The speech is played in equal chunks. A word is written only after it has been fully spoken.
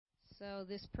So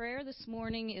this prayer this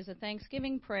morning is a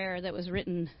Thanksgiving prayer that was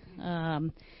written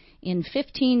in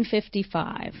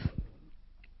 1555.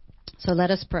 So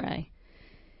let us pray.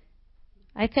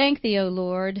 I thank Thee, O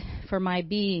Lord, for my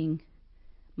being,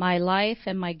 my life,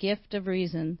 and my gift of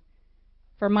reason,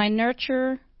 for my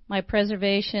nurture, my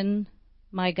preservation,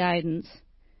 my guidance,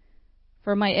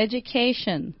 for my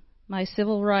education, my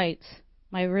civil rights,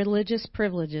 my religious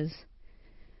privileges,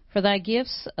 for Thy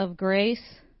gifts of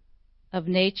grace, of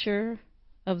nature,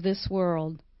 of this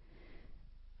world,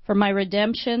 for my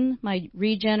redemption, my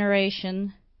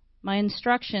regeneration, my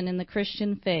instruction in the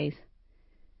Christian faith,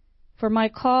 for my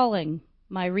calling,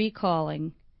 my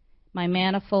recalling, my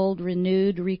manifold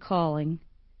renewed recalling,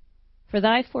 for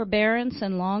Thy forbearance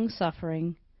and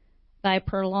long-suffering, Thy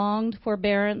prolonged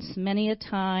forbearance many a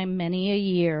time, many a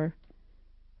year,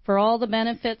 for all the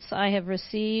benefits I have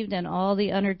received and all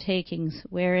the undertakings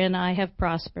wherein I have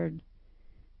prospered,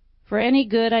 for any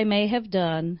good I may have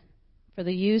done, for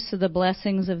the use of the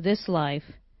blessings of this life,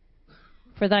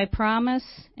 for Thy promise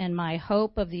and my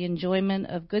hope of the enjoyment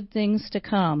of good things to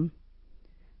come,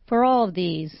 for all of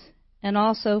these, and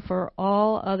also for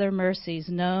all other mercies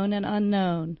known and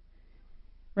unknown,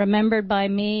 remembered by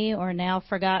me or now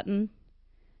forgotten,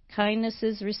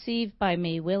 kindnesses received by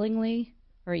me willingly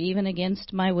or even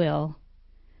against my will.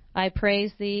 I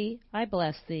praise Thee, I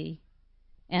bless Thee,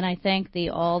 and I thank Thee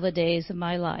all the days of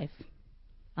my life.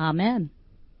 Amen.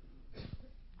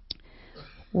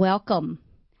 Welcome.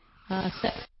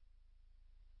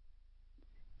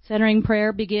 Centering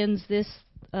prayer begins this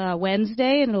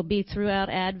Wednesday, and it'll be throughout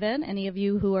Advent. Any of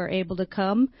you who are able to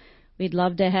come, we'd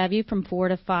love to have you from 4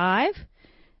 to 5.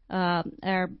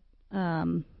 Our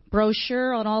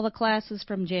brochure on all the classes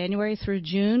from January through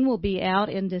June will be out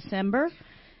in December.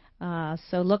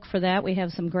 So look for that. We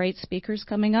have some great speakers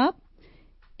coming up.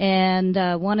 And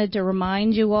wanted to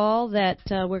remind you all that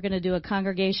we're going to do a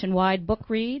congregation-wide book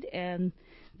read, and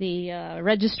the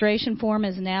registration form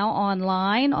is now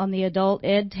online on the Adult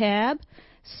Ed tab.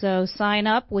 So sign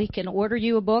up. We can order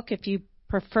you a book if you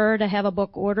prefer to have a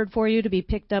book ordered for you to be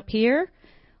picked up here,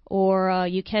 or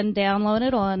you can download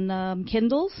it on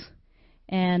Kindles,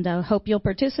 and I hope you'll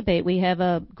participate. We have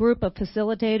a group of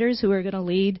facilitators who are going to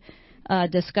lead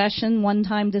discussion,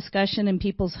 one-time discussion in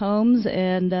people's homes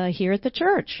and here at the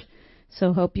church.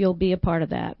 So hope you'll be a part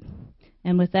of that.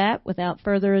 And with that, without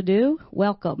further ado,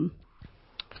 welcome.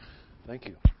 Thank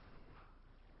you.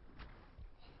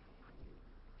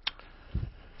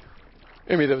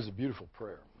 Amy, that was a beautiful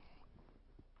prayer.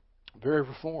 Very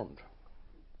reformed.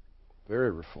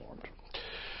 Very reformed.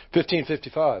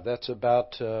 1555, that's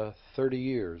about 30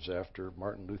 years after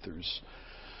Martin Luther's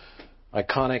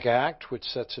iconic act which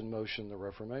sets in motion the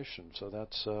Reformation. So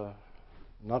that's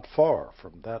not far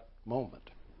from that moment.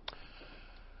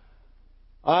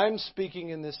 I'm speaking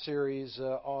in this series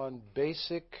on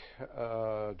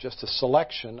just a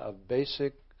selection of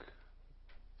basic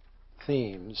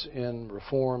themes in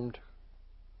Reformed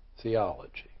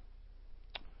theology.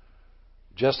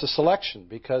 Just a selection,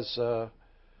 because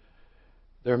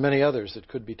there are many others that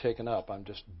could be taken up. I'm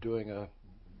just doing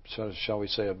shall we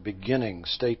say, a beginning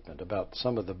statement about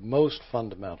some of the most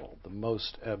fundamental, the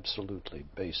most absolutely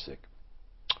basic.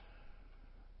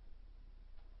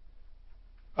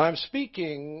 I'm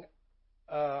speaking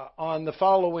on the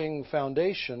following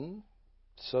foundation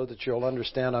so that you'll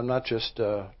understand I'm not just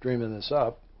dreaming this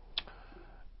up.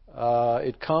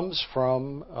 It comes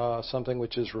from something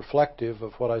which is reflective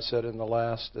of what I said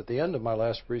at the end of my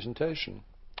last presentation.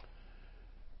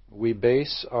 We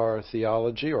base our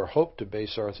theology, or hope to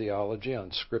base our theology,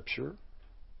 on Scripture.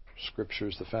 Scripture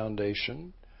is the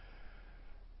foundation.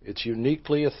 It's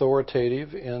uniquely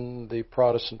authoritative in the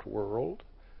Protestant world,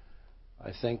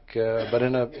 I think, but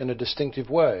in a distinctive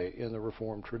way in the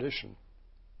Reformed tradition.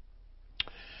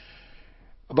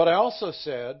 But I also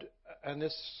said, and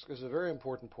this is a very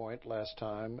important point last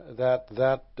time,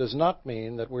 that does not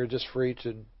mean that we're just free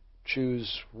to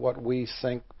choose what we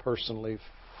think personally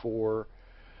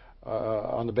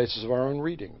on the basis of our own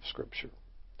reading of Scripture.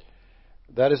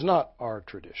 That is not our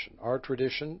tradition. Our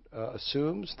tradition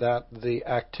assumes that the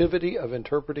activity of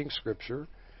interpreting Scripture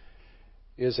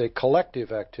is a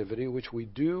collective activity which we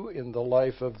do in the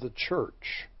life of the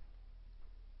church.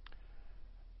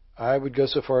 I would go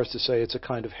so far as to say it's a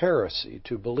kind of heresy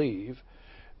to believe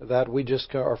that we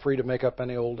just are free to make up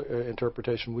any old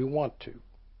interpretation we want to.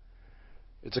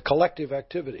 It's a collective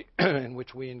activity in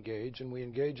which we engage, and we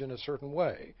engage in a certain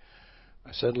way.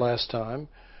 I said last time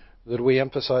that we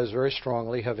emphasize very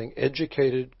strongly having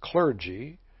educated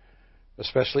clergy,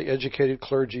 especially educated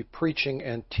clergy preaching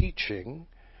and teaching,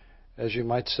 as you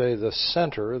might say, the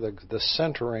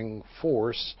centering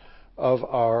force of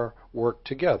our work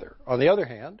together. On the other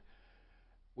hand,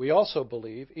 we also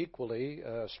believe equally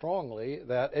strongly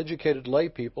that educated lay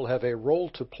people have a role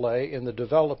to play in the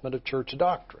development of church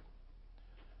doctrine.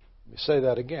 Let me say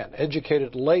that again.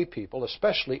 Educated lay people,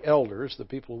 especially elders, the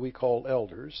people we call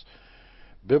elders,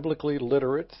 biblically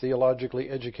literate, theologically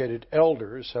educated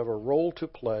elders, have a role to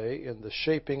play in the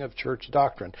shaping of church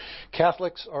doctrine.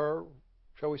 Catholics are,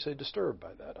 shall we say, disturbed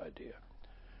by that idea.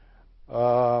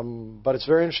 But it's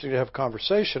very interesting to have a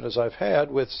conversation, as I've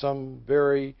had, with some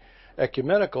very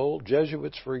ecumenical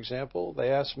Jesuits, for example. They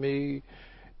ask me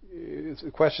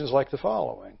questions like the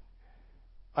following.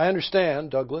 I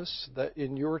understand, Douglas, that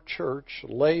in your church,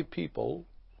 lay people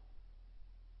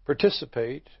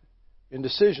participate in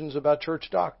decisions about church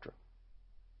doctrine.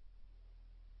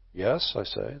 Yes, I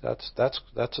say, that's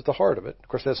at the heart of it. Of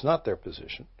course, that's not their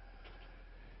position.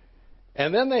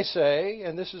 And then they say,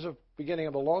 and this is a beginning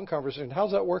of a long conversation,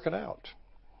 how's that working out?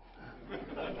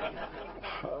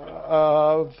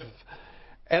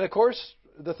 And of course,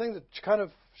 the thing that kind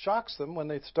of shocks them when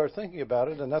they start thinking about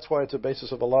it, and that's why it's a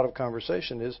basis of a lot of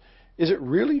conversation, is it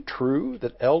really true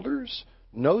that elders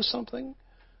know something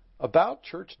about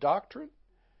church doctrine?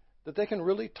 That they can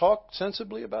really talk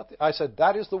sensibly about I said,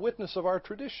 that is the witness of our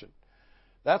tradition.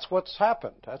 That's what's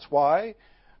happened. That's why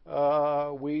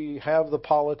we have the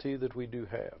polity that we do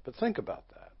have. But think about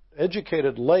that.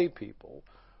 Educated lay people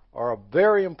are a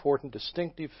very important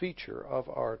distinctive feature of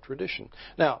our tradition.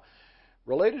 Now,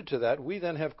 related to that, we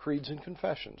then have creeds and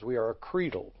confessions. We are a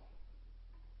creedal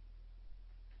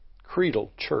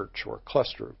church or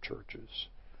cluster of churches.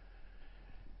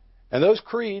 And those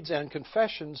creeds and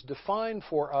confessions define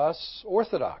for us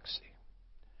orthodoxy.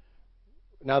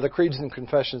 Now, the creeds and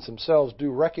confessions themselves do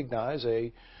recognize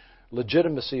a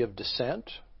legitimacy of dissent.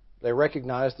 They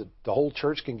recognize that the whole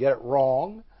church can get it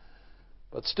wrong.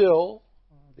 But still,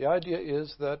 the idea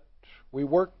is that we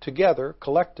work together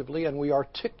collectively and we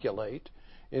articulate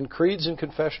in creeds and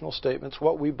confessional statements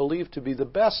what we believe to be the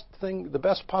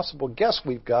best possible guess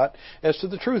we've got as to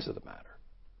the truth of the matter.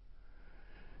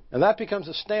 And that becomes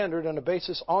a standard and a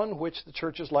basis on which the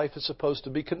church's life is supposed to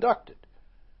be conducted.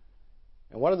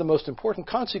 And one of the most important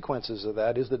consequences of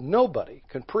that is that nobody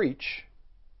can preach,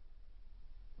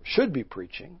 should be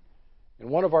preaching, in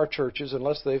one of our churches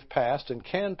unless they've passed and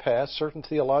can pass certain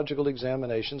theological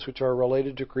examinations which are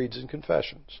related to creeds and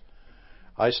confessions.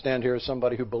 I stand here as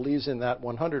somebody who believes in that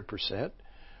 100%,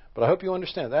 but I hope you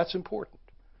understand that's important.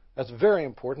 That's very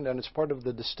important, and it's part of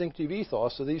the distinctive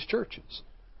ethos of these churches.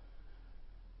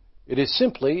 It is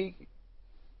simply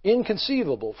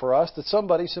inconceivable for us that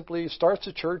somebody simply starts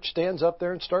a church, stands up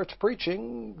there and starts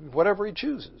preaching whatever he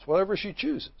chooses, whatever she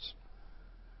chooses.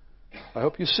 I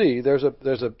hope you see there's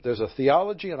a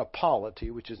theology and a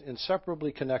polity which is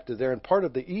inseparably connected there, and part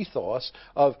of the ethos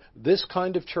of this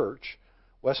kind of church,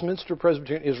 Westminster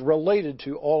Presbyterian, is related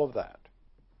to all of that.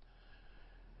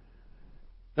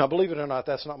 Now, believe it or not,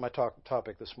 that's not my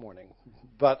topic this morning,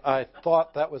 but I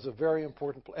thought that was a very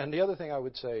important. And the other thing I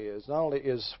would say is, not only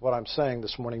is what I'm saying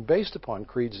this morning based upon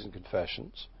creeds and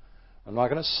confessions, I'm not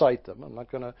going to cite them, I'm not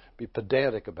going to be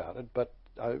pedantic about it, but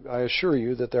I assure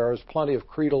you that there is plenty of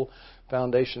creedal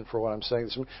foundation for what I'm saying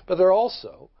this morning. But there are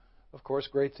also, of course,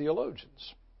 great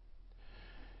theologians.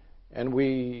 And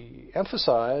we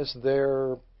emphasize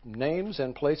their names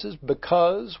and places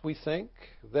because we think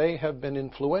they have been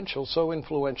influential, so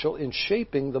influential in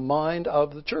shaping the mind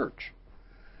of the church.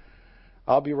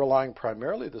 I'll be relying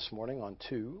primarily this morning on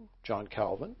two, John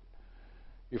Calvin.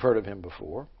 You've heard of him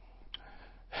before.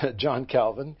 John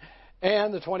Calvin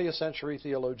and the 20th century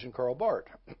theologian Karl Barth.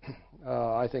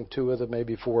 I think two of the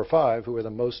maybe four or five who are the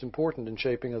most important in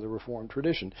shaping of the Reformed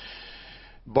tradition.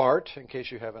 Barth, in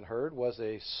case you haven't heard, was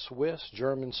a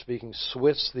German-speaking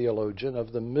Swiss theologian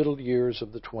of the middle years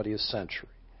of the 20th century.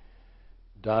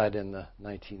 Died in the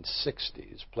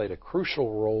 1960s, played a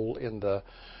crucial role in the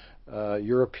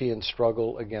European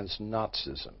struggle against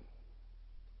Nazism.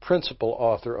 Principal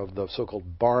author of the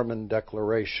so-called Barmen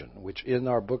Declaration, which in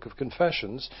our Book of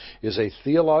Confessions is a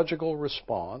theological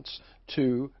response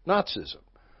to Nazism.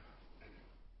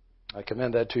 I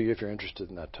commend that to you if you're interested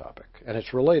in that topic. And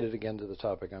it's related again to the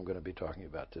topic I'm going to be talking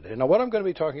about today. Now, what I'm going to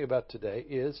be talking about today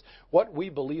is what we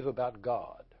believe about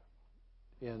God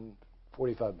in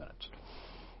 45 minutes.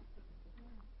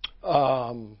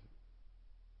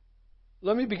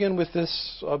 Let me begin with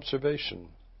this observation.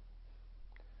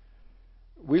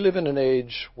 We live in an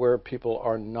age where people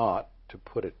are not, to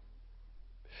put it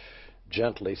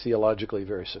gently, theologically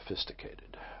very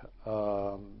sophisticated.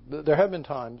 There have been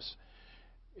times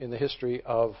in the history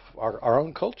of our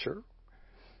own culture,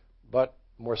 but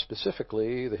more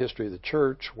specifically, the history of the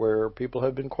church, where people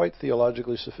have been quite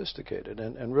theologically sophisticated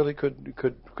and really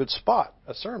could spot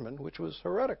a sermon which was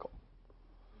heretical.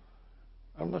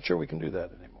 I'm not sure we can do that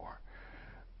anymore.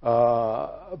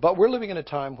 But we're living in a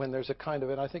time when there's a kind of,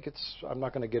 and I think I'm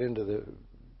not going to get into the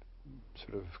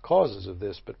sort of causes of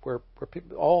this, but where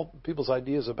all people's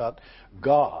ideas about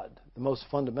God, the most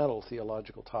fundamental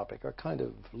theological topic, are kind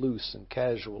of loose and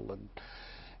casual. And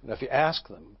if you ask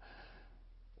them,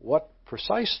 what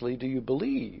precisely do you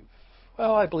believe?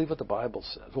 Well, I believe what the Bible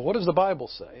says. Well, what does the Bible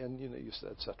say? And you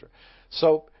said, etc.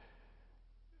 So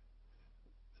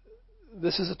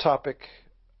this is a topic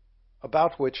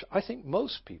about which I think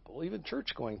most people, even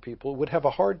church-going people, would have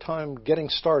a hard time getting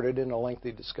started in a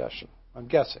lengthy discussion. I'm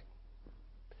guessing.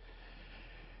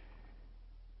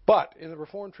 But in the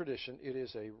Reformed tradition, it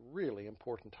is a really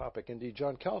important topic. Indeed,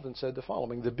 John Calvin said the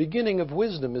following: "The beginning of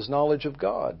wisdom is knowledge of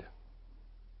God."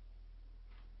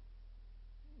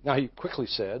 Now, he quickly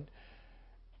said,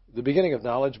 the beginning of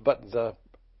knowledge, but the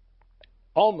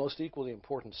almost equally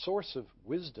important source of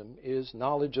wisdom is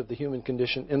knowledge of the human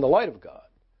condition in the light of God.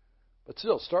 But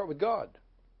still, start with God.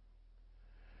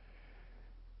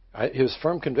 His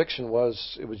firm conviction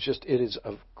was, it is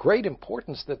of great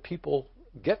importance that people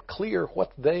get clear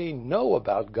what they know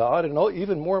about God, and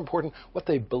even more important, what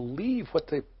they believe, what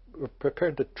they are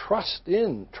prepared to trust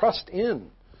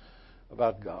in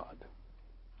about God.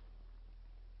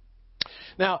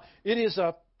 Now, it is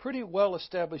a pretty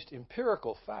well-established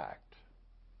empirical fact,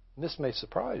 and this may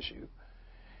surprise you.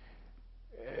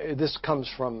 This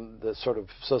comes from the sort of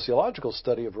sociological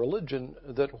study of religion,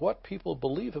 that what people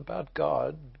believe about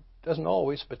God doesn't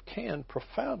always, but can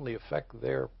profoundly affect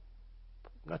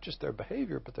not just their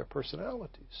behavior, but their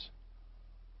personalities.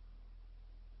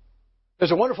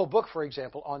 There's a wonderful book, for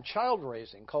example, on child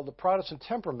raising called The Protestant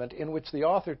Temperament, in which the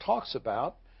author talks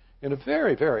about, in a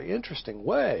very, very interesting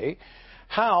way,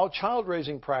 how child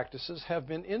raising practices have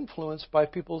been influenced by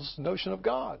people's notion of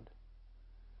God.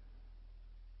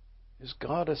 Is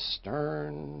God a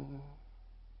stern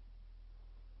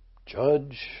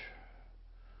judge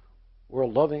or a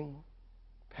loving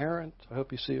parent? I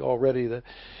hope you see already that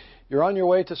you're on your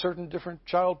way to certain different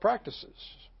child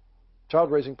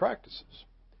raising practices.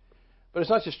 But it's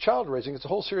not just child raising, it's a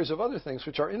whole series of other things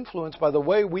which are influenced by the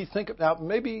way we think. Now,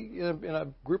 maybe in a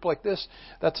group like this,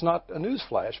 that's not a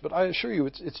newsflash, but I assure you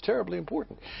it's terribly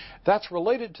important. That's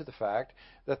related to the fact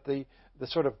that the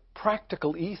sort of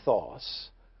practical ethos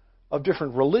of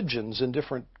different religions and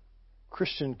different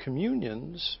Christian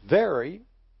communions vary.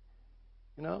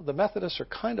 The Methodists are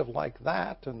kind of like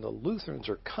that, and the Lutherans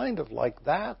are kind of like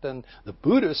that, and the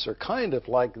Buddhists are kind of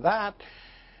like that.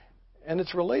 And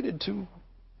it's related to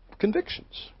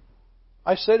convictions.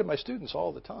 I say to my students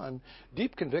all the time,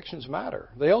 deep convictions matter.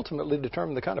 They ultimately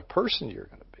determine the kind of person you're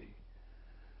going to be.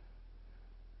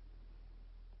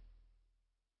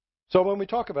 So when we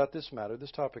talk about this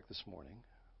topic this morning,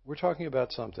 we're talking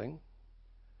about something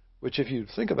which, if you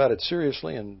think about it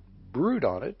seriously and brood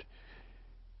on it,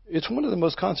 it's one of the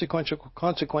most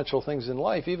consequential things in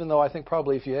life, even though I think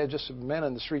probably if you had just a man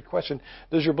on the street question,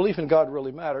 does your belief in God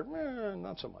really matter?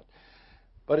 Not so much.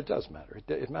 But it does matter.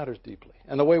 It matters deeply.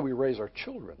 And the way we raise our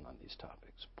children on these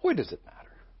topics, boy, does it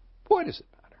matter. Boy, does it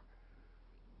matter.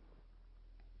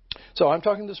 So I'm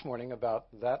talking this morning about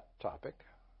that topic,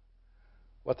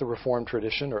 what the Reformed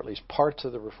tradition, or at least parts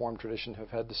of the Reformed tradition, have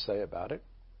had to say about it.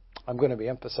 I'm going to be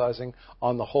emphasizing,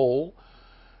 on the whole,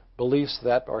 beliefs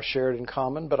that are shared in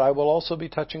common, but I will also be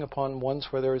touching upon ones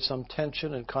where there is some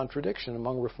tension and contradiction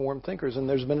among Reformed thinkers, and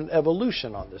there's been an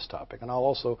evolution on this topic, and I'll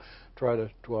also try to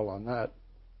dwell on that.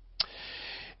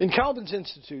 In Calvin's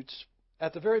Institutes,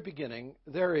 at the very beginning,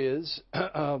 there is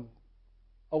a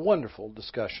wonderful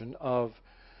discussion of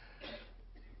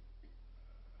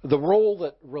the role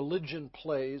that religion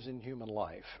plays in human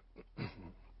life.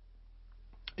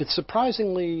 It's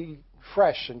surprisingly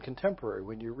fresh and contemporary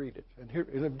when you read it. And here,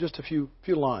 just a few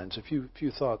lines, a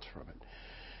few thoughts from it.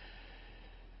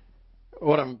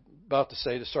 What I'm about to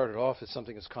say, to start it off, is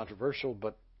something that's controversial,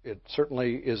 but it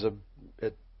certainly is a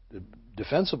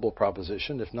defensible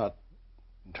proposition, if not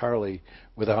entirely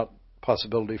without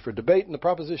possibility for debate. And the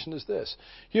proposition is this: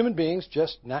 human beings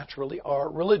just naturally are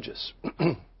religious.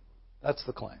 That's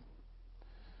the claim.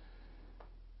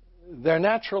 They're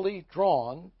naturally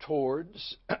drawn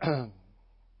towards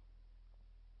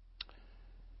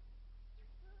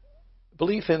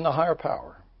belief in the higher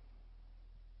power.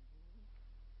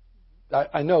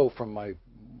 I know from my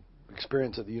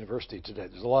experience at the university today,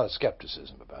 there's a lot of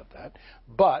skepticism about that.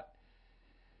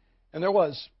 And there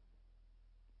was,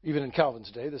 even in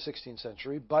Calvin's day, the 16th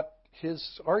century, but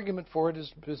his argument for it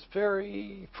is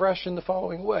very fresh in the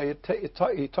following way.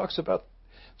 He talks about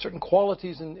certain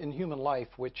qualities in human life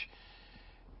which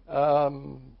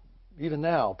even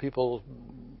now people,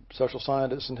 social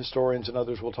scientists and historians and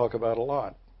others will talk about a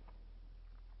lot.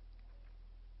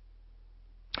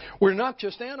 We're not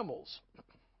just animals.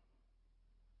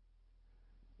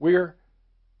 We're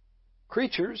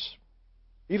creatures,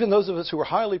 even those of us who are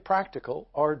highly practical,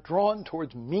 are drawn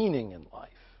towards meaning in life.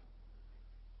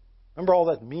 Remember all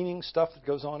that meaning stuff that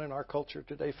goes on in our culture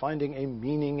today, finding a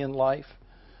meaning in life?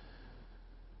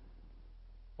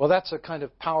 Well, that's a kind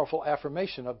of powerful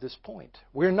affirmation of this point.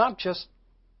 We're not just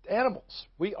animals.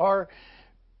 We are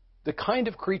the kind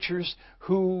of creatures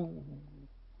who,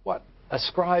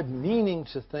 ascribe meaning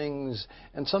to things,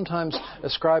 and sometimes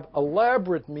ascribe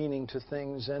elaborate meaning to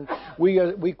things. And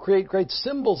we create great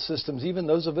symbol systems. Even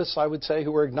those of us, I would say,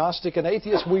 who are agnostic and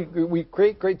atheists, we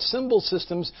create great symbol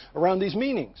systems around these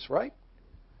meanings, right?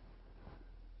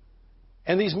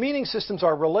 And these meaning systems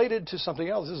are related to something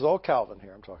else. This is all Calvin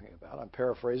here I'm talking about. I'm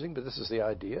paraphrasing, but this is the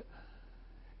idea.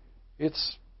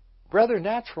 It's rather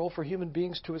natural for human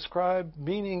beings to ascribe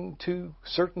meaning to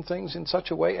certain things in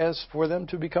such a way as for them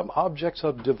to become objects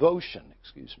of devotion.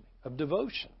 Of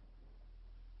devotion.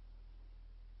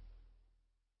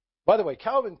 By the way,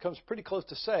 Calvin comes pretty close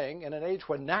to saying, in an age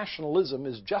when nationalism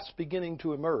is just beginning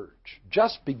to emerge,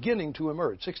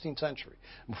 16th century,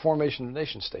 formation of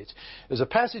nation states, there's a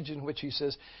passage in which he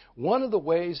says, one of the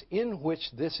ways in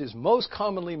which this is most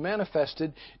commonly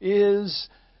manifested is,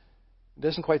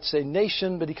 doesn't quite say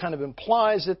nation, but he kind of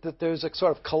implies it, that there's a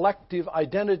sort of collective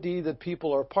identity that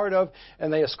people are part of,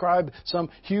 and they ascribe some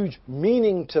huge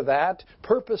meaning to that,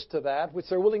 purpose to that, which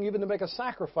they're willing even to make a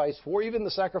sacrifice for, even the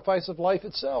sacrifice of life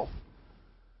itself.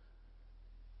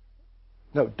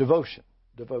 No, devotion,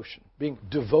 being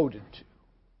devoted to.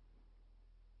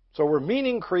 So we're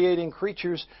meaning-creating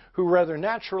creatures who rather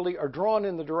naturally are drawn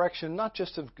in the direction not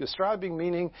just of ascribing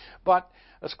meaning, but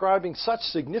ascribing such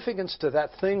significance to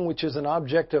that thing which is an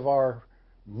object of our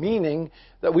meaning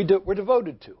that we're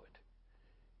devoted to it.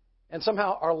 And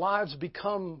somehow our lives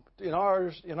become, in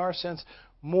our sense,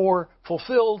 more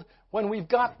fulfilled when we've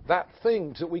got that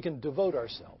thing that we can devote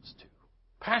ourselves to,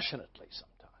 passionately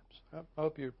sometimes. I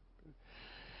hope you're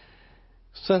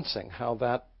sensing how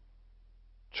that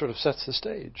sort of sets the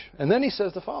stage. And then he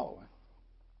says the following.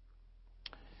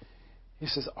 He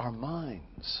says, our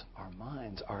minds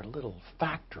are little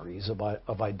factories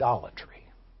of idolatry.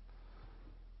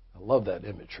 I love that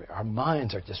imagery. Our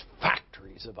minds are just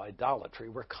factories of idolatry.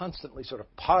 We're constantly sort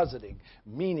of positing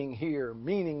meaning here,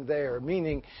 meaning there,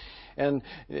 meaning, and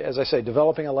as I say,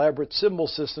 developing elaborate symbol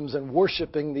systems and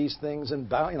worshiping these things and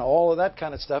all of that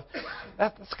kind of stuff.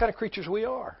 That's the kind of creatures we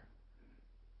are.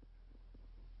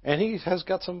 And he has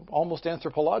got some almost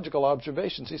anthropological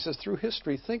observations. He says, through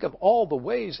history, think of all the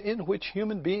ways in which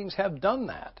human beings have done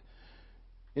that.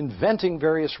 Inventing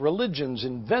various religions,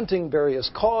 inventing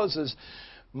various causes,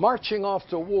 marching off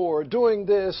to war, doing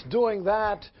this, doing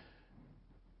that.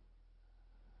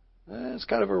 It's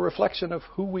kind of a reflection of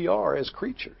who we are as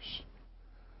creatures.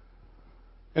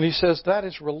 And he says that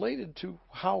is related to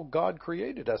how God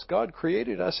created us. God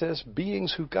created us as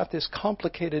beings who got this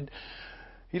complicated,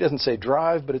 he doesn't say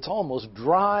drive, but it's almost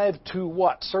drive to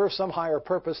what? Serve some higher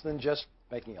purpose than just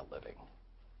making a living.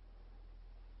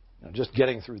 Just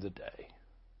getting through the day.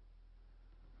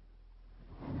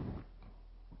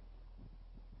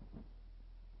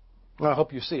 Well, I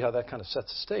hope you see how that kind of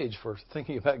sets the stage for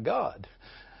thinking about God.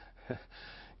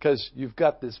 Because you've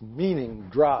got this meaning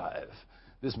drive,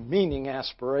 this meaning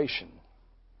aspiration.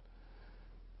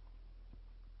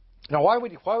 Now, why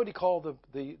would he call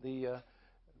the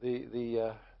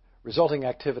resulting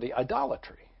activity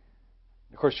idolatry?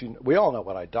 Of course, we all know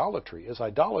what idolatry is.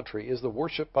 Idolatry is the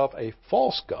worship of a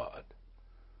false god,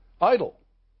 idol,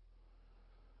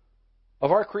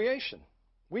 of our creation.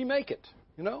 We make it,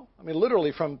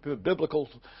 literally from biblical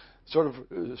sort of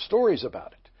stories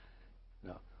about it.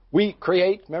 We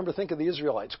create, think of the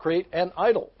Israelites, create an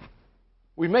idol.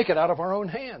 We make it out of our own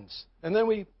hands. And then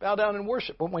we bow down and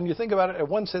worship. But when you think about it, in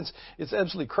one sense, it's an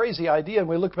absolutely crazy idea. And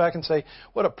we look back and say,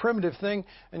 what a primitive thing.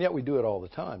 And yet we do it all the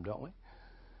time, don't we?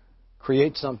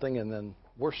 Create something and then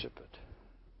worship it.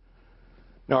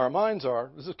 Now our minds are,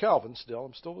 this is Calvin still,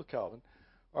 I'm still with Calvin.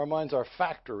 Our minds are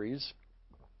factories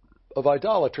of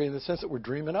idolatry in the sense that we're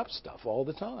dreaming up stuff all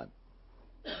the time.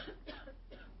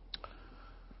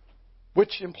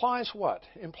 Which implies what?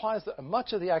 Implies that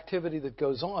much of the activity that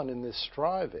goes on in this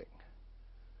striving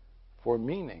for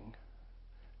meaning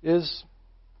is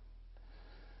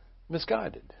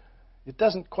misguided. It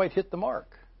doesn't quite hit the mark.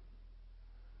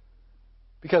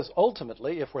 Because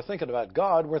ultimately, if we're thinking about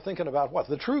God, we're thinking about what?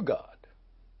 The true God.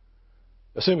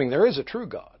 Assuming there is a true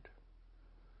God.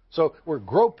 So we're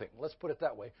groping, let's put it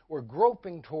that way. We're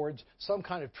groping towards some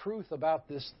kind of truth about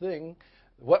this thing,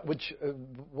 what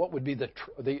would be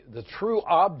the true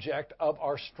object of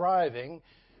our striving,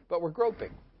 but we're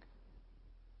groping.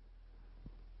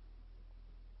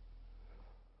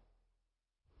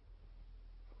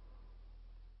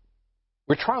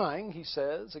 We're trying, he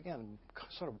says, again,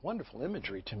 sort of wonderful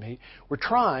imagery to me. We're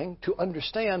trying to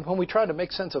understand, when we try to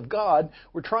make sense of God,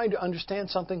 we're trying to understand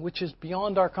something which is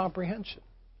beyond our comprehension.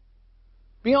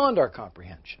 Beyond our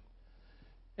comprehension.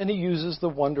 And he uses the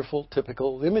wonderful,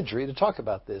 typical imagery to talk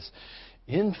about this.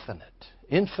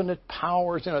 Infinite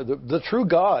powers. You know, the true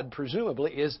God,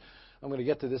 presumably, is, I'm going to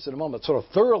get to this in a moment, sort of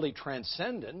thoroughly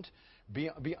transcendent.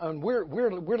 Beyond,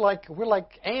 we're like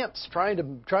ants trying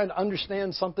to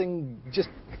understand something just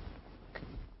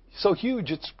so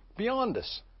huge it's beyond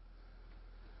us.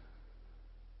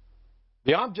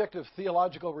 The object of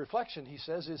theological reflection, he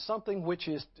says, is something which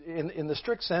is, in the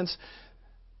strict sense,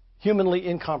 humanly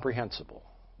incomprehensible.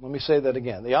 Let me say that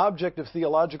again. The object of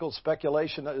theological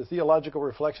speculation, theological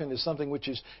reflection, is something which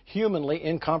is humanly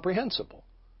incomprehensible.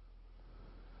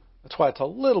 That's why it's a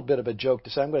little bit of a joke to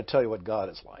say, I'm going to tell you what God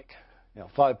is like.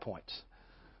 5 points.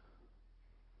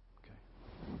 Okay.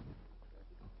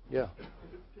 Yeah. If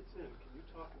it fits in, can you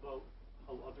talk about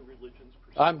how other religions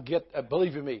perceive?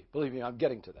 Believe me, I'm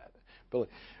getting to that.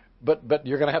 But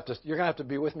you're going to have to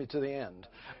be with me to the end.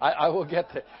 I will get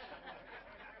there.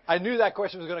 I knew that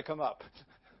question was going to come up.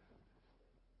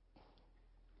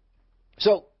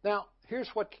 So now, here's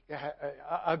what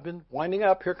I've been winding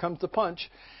up. Here comes the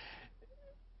punch.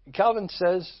 Calvin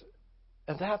says,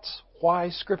 and that's why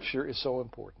Scripture is so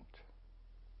important.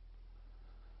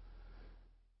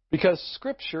 Because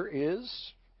Scripture is,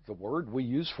 the word we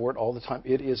use for it all the time,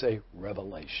 it is a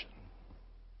revelation.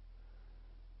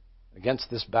 Against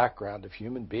this background of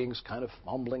human beings kind of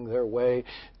fumbling their way,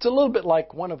 it's a little bit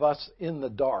like one of us in the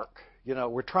dark.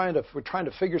 We're trying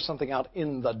to figure something out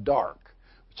in the dark,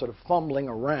 sort of fumbling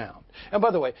around. And by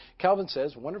the way, Calvin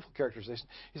says, wonderful characterization,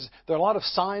 he says, there are a lot of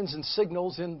signs and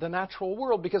signals in the natural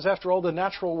world because, after all, the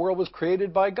natural world was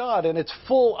created by God, and it's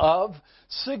full of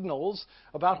signals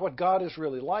about what God is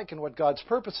really like and what God's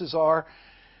purposes are,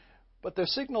 but they're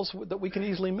signals that we can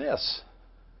easily miss.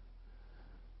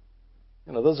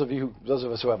 Those of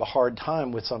us who have a hard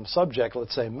time with some subject,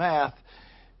 let's say math,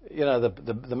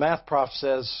 the math prof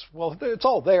says, well, it's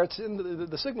all there. It's in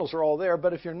the signals are all there,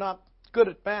 but if you're not good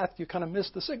at math, you kind of miss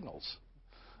the signals,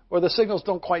 or the signals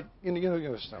don't quite. You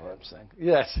understand what I'm saying?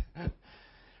 Yes.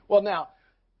 Well, now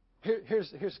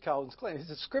here's Calvin's claim. He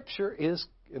says Scripture is,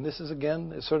 and this is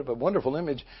again sort of a wonderful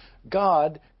image,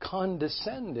 God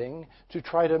condescending to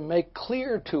try to make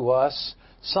clear to us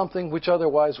something which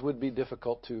otherwise would be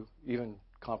difficult to even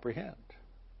comprehend.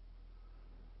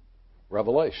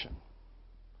 Revelation.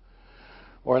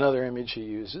 Or another image he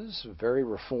uses, a very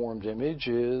reformed image,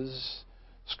 is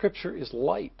Scripture is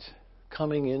light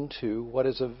coming into what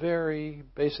is a very,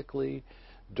 basically,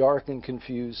 dark and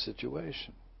confused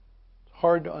situation.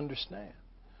 Hard to understand.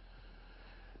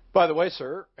 By the way,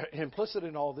 sir, implicit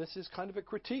in all this is kind of a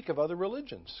critique of other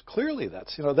religions. Clearly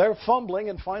that's, they're fumbling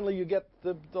and finally you get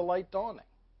the light dawning.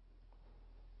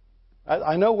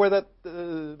 I know where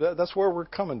that's where we're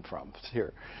coming from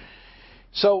here.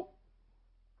 So,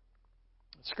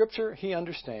 Scripture, he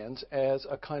understands as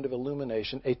a kind of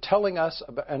illumination, a telling us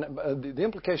about, and the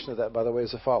implication of that, by the way,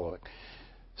 is the following.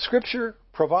 Scripture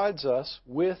provides us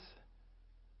with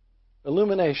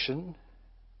illumination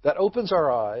that opens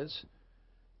our eyes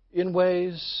in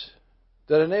ways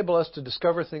that enable us to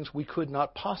discover things we could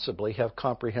not possibly have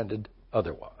comprehended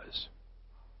otherwise.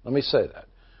 Let me say that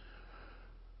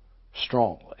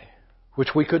strongly.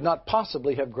 Which we could not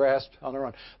possibly have grasped on our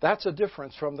own. That's a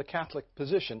difference from the Catholic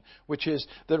position, which is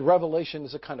that revelation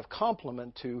is a kind of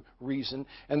complement to reason,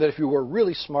 and that if you were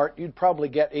really smart, you'd probably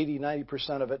get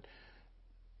 80-90% of it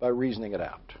by reasoning it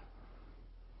out.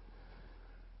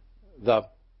 The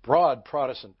broad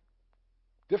Protestant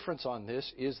difference on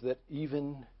this is that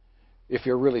even if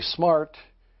you're really smart,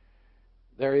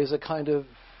 there is a kind of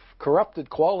corrupted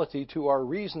quality to our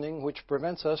reasoning which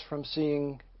prevents us from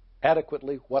seeing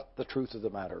adequately what the truth of the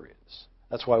matter is.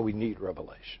 That's why we need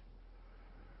revelation.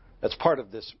 That's part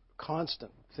of this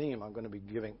constant theme I'm going to be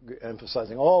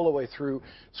emphasizing all the way through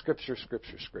Scripture,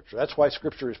 Scripture, Scripture. That's why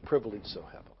Scripture is privileged so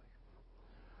heavily.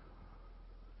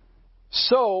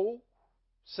 So,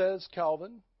 says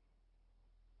Calvin,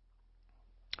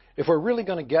 if we're really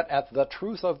going to get at the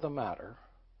truth of the matter,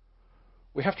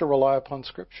 we have to rely upon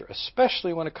Scripture,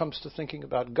 especially when it comes to thinking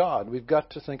about God. We've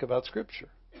got to think about Scripture.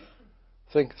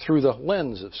 think through the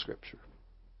lens of Scripture.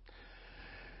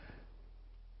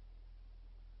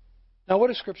 Now, what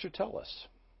does Scripture tell us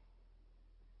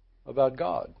about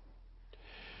God?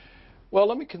 Well,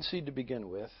 let me concede to begin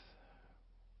with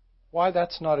why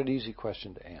that's not an easy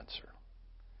question to answer.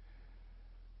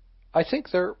 I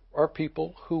think there are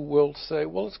people who will say,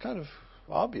 well, it's kind of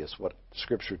obvious what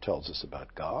Scripture tells us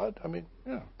about God. I mean,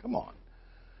 come on.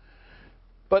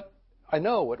 But I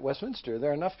know at Westminster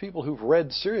there are enough people who've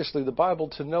read seriously the Bible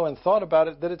to know and thought about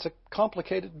it that it's a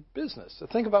complicated business. So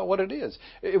think about what it is.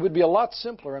 It would be a lot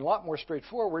simpler and a lot more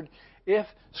straightforward if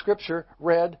Scripture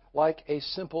read like a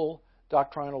simple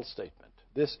doctrinal statement.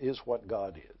 This is what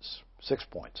God is. 6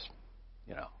 points,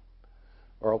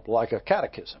 or like a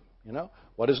catechism,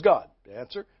 What is God? The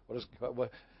answer.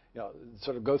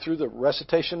 Sort of go through the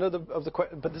recitation of the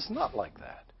question, but it's not like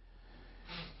that.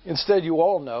 Instead, you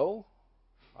all know,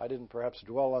 I didn't perhaps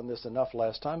dwell on this enough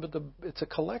last time, but it's a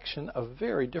collection of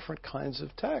very different kinds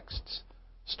of texts.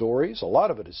 Stories, a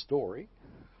lot of it is story.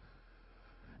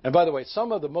 And by the way,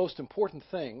 some of the most important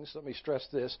things, let me stress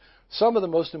this, some of the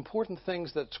most important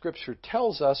things that Scripture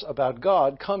tells us about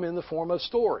God come in the form of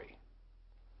story.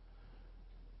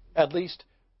 At least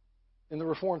in the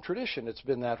Reformed tradition, it's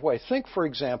been that way. Think, for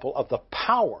example, of the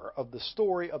power of the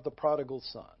story of the prodigal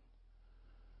son,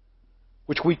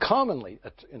 which we commonly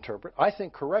interpret, I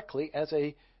think correctly, as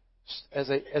kind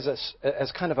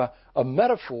of a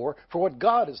metaphor for what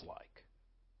God is like.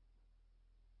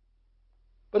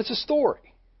 But it's a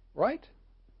story, right?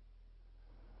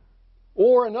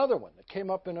 Or another one that came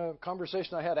up in a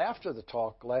conversation I had after the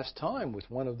talk last time with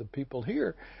one of the people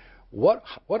here. What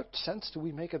sense do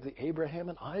we make of the Abraham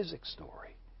and Isaac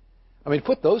story? I mean,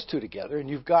 put those two together and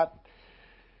you've got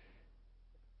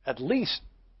at least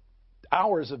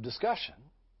hours of discussion.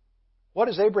 What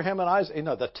is Abraham and Isaac?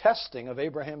 The testing of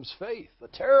Abraham's faith, the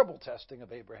terrible testing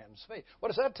of Abraham's faith. What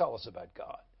does that tell us about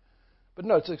God? But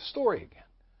no, it's a story again.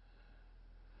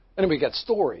 And then we got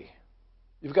story.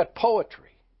 You've got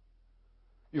poetry.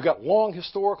 You've got long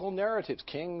historical narratives,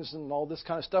 kings and all this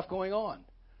kind of stuff going on.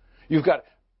 You've got,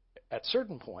 at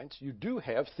certain points, you do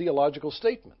have theological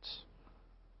statements.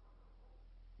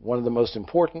 One of the most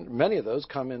important, many of those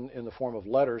come in the form of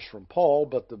letters from Paul,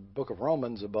 but the book of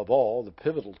Romans, above all, the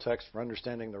pivotal text for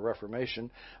understanding the Reformation,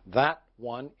 that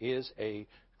one is the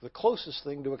closest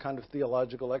thing to a kind of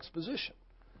theological exposition.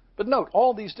 But note,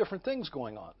 all these different things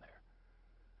going on there.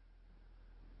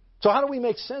 So how do we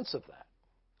make sense of that?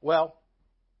 Well,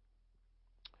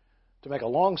 to make a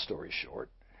long story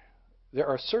short, there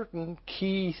are certain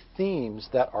key themes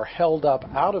that are held up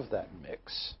out of that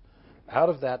mix, out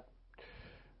of that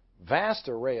vast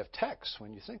array of texts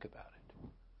when you think about it.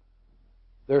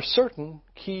 There are certain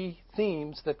key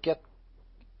themes that get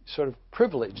sort of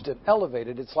privileged and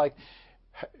elevated. It's like,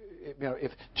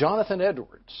 if Jonathan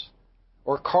Edwards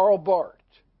or Karl Barth,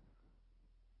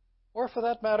 or for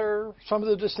that matter, some of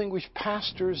the distinguished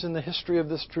pastors in the history of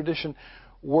this tradition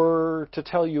were to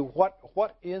tell you what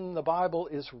in the Bible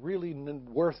is really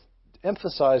worth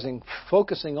emphasizing,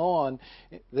 focusing on,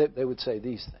 they would say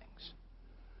these things.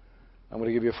 I'm going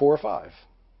to give you 4 or 5,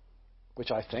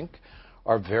 which I think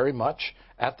are very much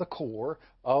at the core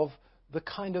of the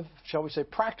kind of, shall we say,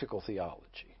 practical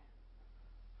theology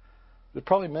that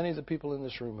probably many of the people in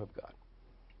this room have got.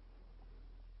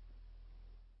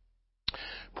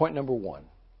 Point number 1.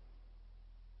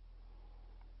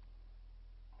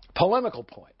 Polemical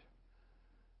point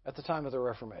at the time of the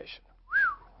Reformation.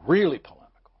 Really polemical.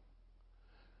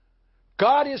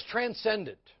 God is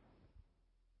transcendent.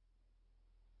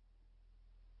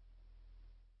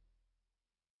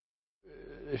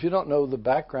 If you don't know the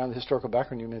background, the historical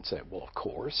background, you may say, well, of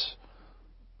course.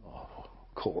 Oh,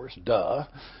 of course, duh,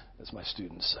 as my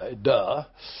students say, duh.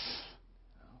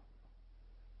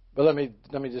 But let me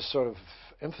just sort of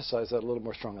emphasize that a little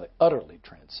more strongly. Utterly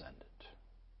transcendent.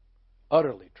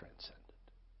 Utterly transcendent.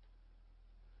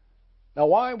 Now,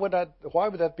 why would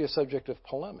that be a subject of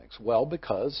polemics? Well,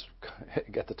 because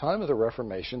at the time of the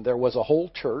Reformation, there was a whole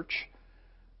church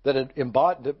that had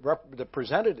that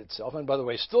presented itself, and by the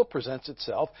way, still presents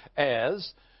itself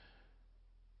as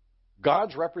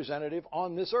God's representative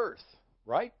on this earth,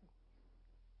 right?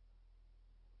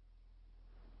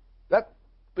 That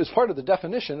is part of the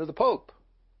definition of the Pope.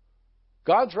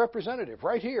 God's representative,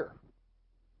 right here.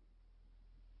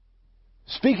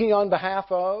 Speaking on behalf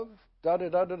of,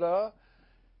 da-da-da-da-da.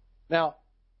 Now,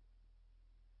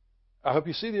 I hope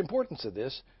you see the importance of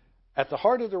this. At the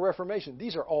heart of the Reformation,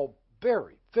 these are all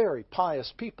very, very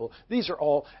pious people. These are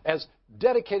all as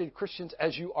dedicated Christians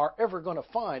as you are ever going to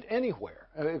find anywhere.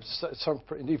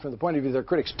 Indeed, from the point of view of their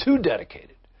critics, too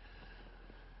dedicated.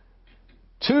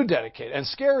 too dedicated and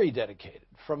scary dedicated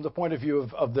from the point of view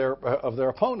of their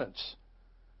opponents,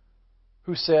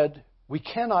 who said, we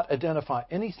cannot identify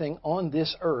anything on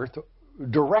this earth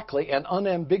directly and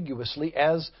unambiguously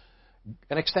as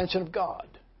an extension of God,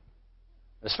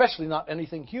 especially not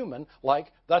anything human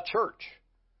like the church.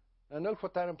 Now note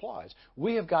what that implies.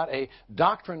 We have got a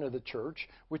doctrine of the church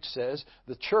which says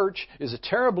the church is a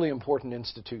terribly important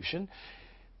institution,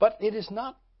 but it is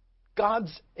not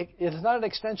it is not an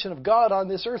extension of God on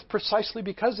this earth precisely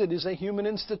because it is a human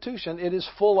institution. It is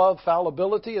full of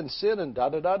fallibility and sin and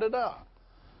da-da-da-da-da.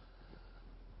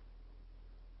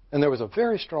 And there was a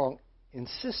very strong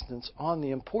insistence on the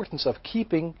importance of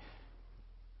keeping,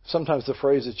 sometimes the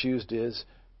phrase that's used is,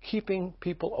 keeping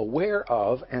people aware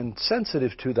of and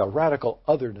sensitive to the radical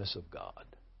otherness of God.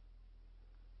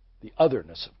 The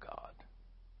otherness of God.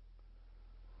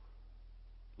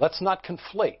 Let's not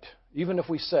conflate. Even if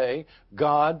we say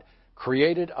God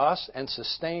created us and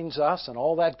sustains us and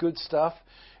all that good stuff,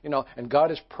 and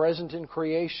God is present in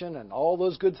creation and all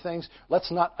those good things,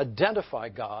 let's not identify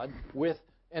God with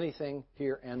anything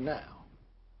here and now.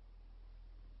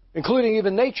 Including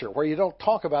even nature, where you don't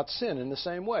talk about sin in the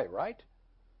same way, right?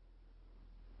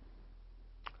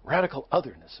 Radical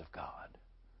otherness of God.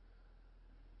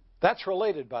 That's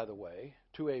related, by the way,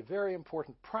 to a very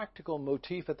important practical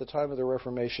motif at the time of the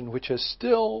Reformation, which has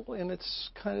still, in its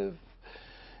in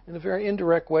a very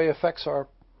indirect way, affects our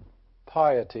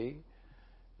piety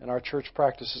and our church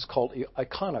practices, called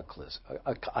iconoclasm.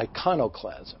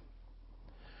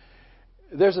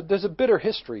 There's a bitter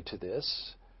history to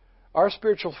this. Our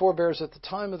spiritual forebears at the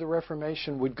time of the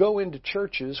Reformation would go into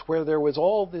churches where there was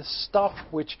all this stuff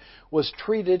which was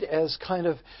treated as kind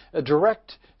of a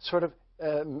direct sort of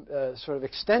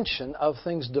extension of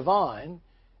things divine,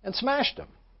 and smashed them.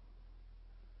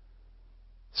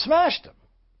 Smashed them.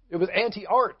 It was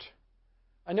anti-art.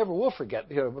 I never will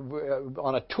forget,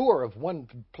 on a tour of one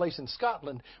place in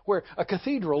Scotland where a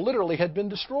cathedral literally had been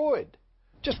destroyed.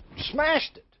 Just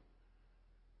smashed it.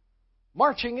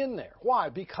 Marching in there. Why?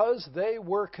 Because they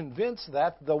were convinced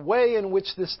that the way in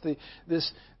which this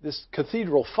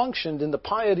cathedral functioned in the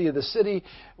piety of the city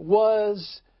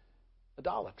was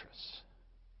idolatrous.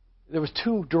 There was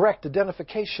too direct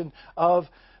identification of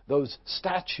those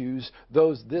statues,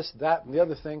 this, that, and the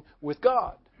other thing with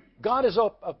God. God is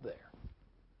up there.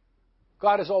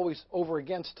 God is always over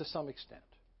against to some extent.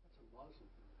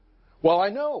 Well, I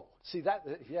know. See,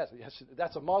 yes,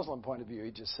 that's a Muslim point of view,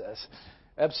 he just says.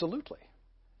 Absolutely.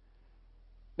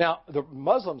 Now, the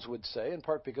Muslims would say, in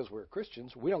part because we're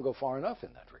Christians, we don't go far enough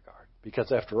in that regard.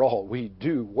 Because after all, we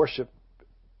do worship,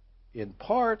 in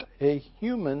part, a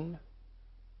human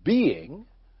being,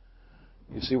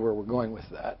 you see where we're going with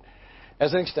that,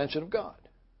 as an extension of God.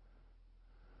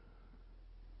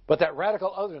 But that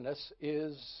radical otherness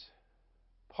is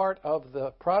part of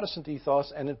the Protestant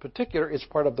ethos, and in particular, it's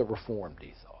part of the Reformed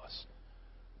ethos.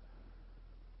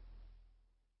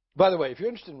 By the way, if you're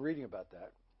interested in reading about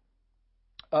that,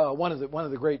 one of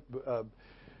the great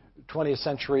 20th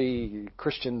century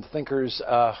Christian thinkers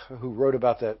who wrote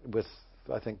about that with,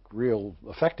 I think, real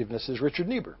effectiveness is Richard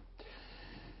Niebuhr.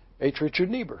 Richard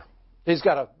Niebuhr. He's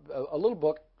got a little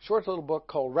book, short little book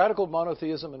called Radical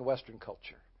Monotheism in Western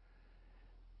Culture.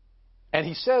 And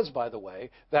he says, by the way,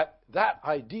 that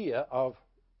idea of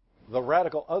the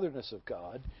radical otherness of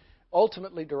God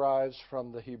ultimately derives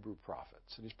from the Hebrew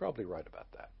prophets. And he's probably right about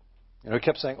that. He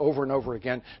kept saying over and over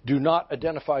again, do not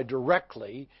identify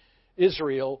directly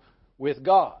Israel with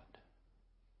God.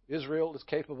 Israel is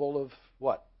capable of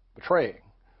what? Betraying.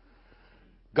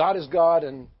 God is God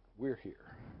and we're here.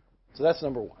 So that's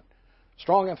number one.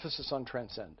 Strong emphasis on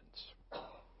transcendence.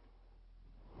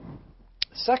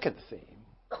 Second theme,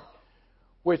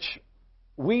 which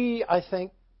we, I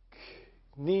think,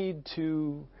 need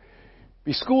to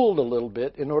be schooled a little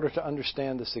bit in order to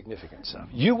understand the significance of.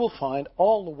 You will find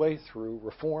all the way through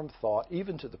Reformed thought,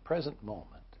 even to the present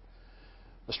moment,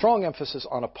 a strong emphasis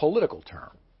on a political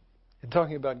term in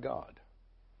talking about God.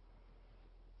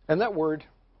 And that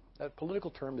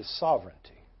political term is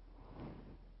sovereignty.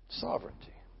 Sovereignty.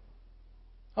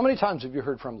 How many times have you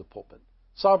heard from the pulpit?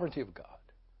 Sovereignty of God.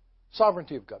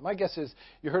 Sovereignty of God. My guess is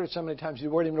you heard it so many times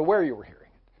you weren't even aware you were hearing it.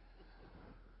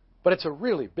 But it's a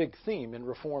really big theme in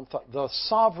Reformed thought, the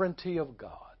sovereignty of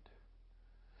God.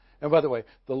 And by the way,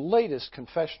 the latest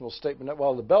confessional statement,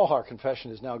 well, the Belhar Confession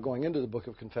is now going into the Book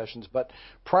of Confessions, but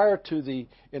prior to the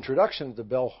introduction of the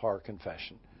Belhar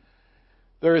Confession,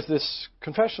 there is this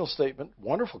confessional statement,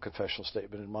 wonderful confessional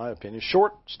statement in my opinion,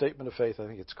 short statement of faith I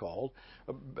think it's called,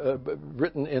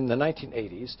 written in the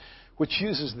 1980s, which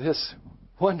uses this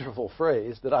wonderful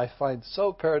phrase that I find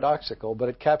so paradoxical, but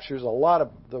it captures a lot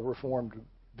of the Reformed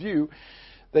view,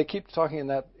 they keep talking in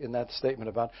that statement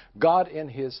about God in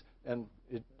His, and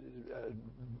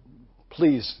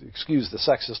please excuse the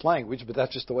sexist language, but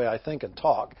that's just the way I think and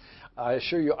talk. I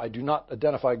assure you, I do not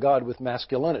identify God with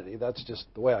masculinity. That's just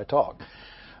the way I talk.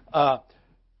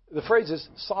 The phrase is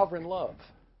sovereign love.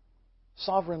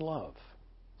 Sovereign love.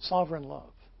 Sovereign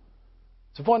love.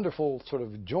 It's a wonderful sort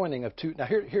of joining of two. Now,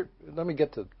 here, let me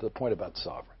get to the point about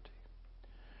sovereignty.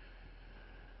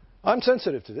 I'm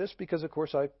sensitive to this because, of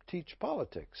course, I teach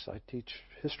politics. I teach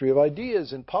history of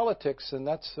ideas in politics, and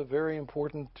that's a very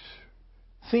important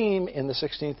theme in the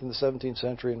 16th and the 17th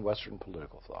century in Western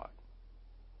political thought.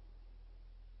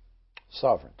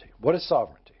 Sovereignty. What is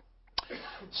sovereignty?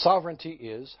 Sovereignty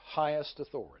is highest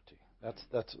authority.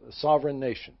 That's a sovereign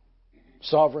nation,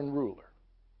 sovereign ruler.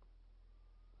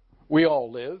 We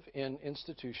all live in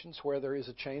institutions where there is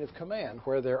a chain of command,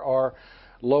 where there are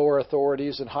lower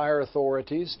authorities and higher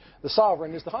authorities. The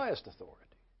sovereign is the highest authority.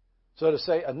 So to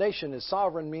say a nation is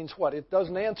sovereign means what? It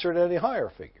doesn't answer to any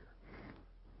higher figure.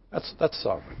 That's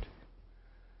sovereignty.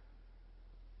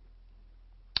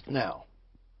 Now,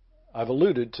 I've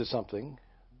alluded to something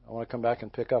I want to come back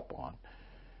and pick up on,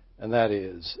 and that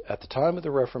is, at the time of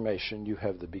the Reformation, you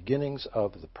have the beginnings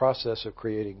of the process of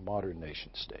creating modern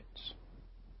nation states.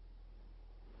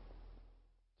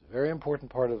 A very important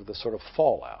part of the sort of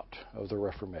fallout of the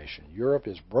Reformation. Europe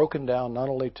is broken down not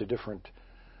only to different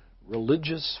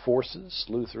religious forces,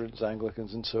 Lutherans,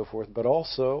 Anglicans, and so forth, but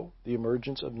also the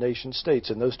emergence of nation states,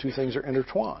 and those two things are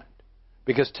intertwined.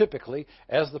 Because typically,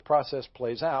 as the process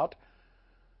plays out,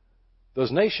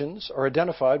 those nations are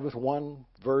identified with one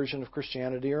version of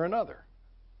Christianity or another.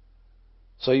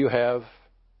 So you have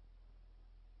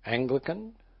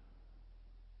Anglican,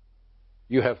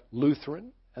 you have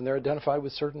Lutheran, and they're identified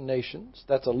with certain nations.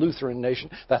 That's a Lutheran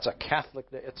nation, that's a Catholic,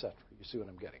 etc. You see what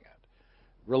I'm getting at.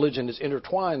 Religion is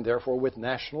intertwined, therefore, with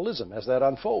nationalism as that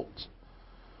unfolds.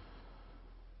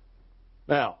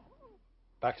 Now,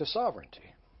 back to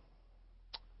sovereignty.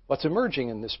 What's emerging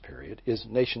in this period is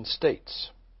nation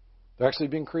states. They're actually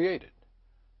being created.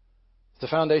 It's the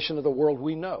foundation of the world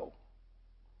we know.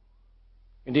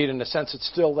 Indeed, in a sense,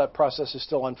 that process is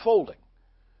still unfolding.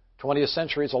 20th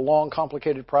century is a long,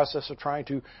 complicated process of trying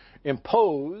to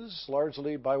impose,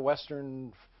 largely by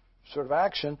Western sort of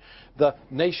action, the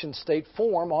nation-state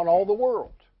form on all the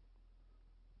world.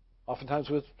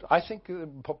 Oftentimes, I think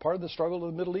part of the struggle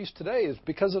of the Middle East today is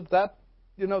because of that,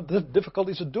 the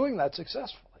difficulties of doing that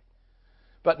successfully.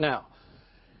 But now,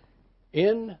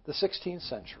 in the 16th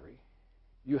century,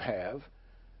 you have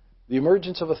the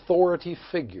emergence of authority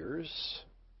figures,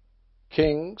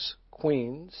 kings,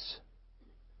 queens,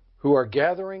 who are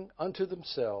gathering unto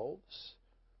themselves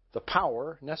the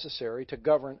power necessary to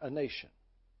govern a nation.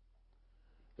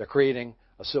 They're creating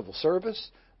a civil service,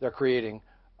 they're creating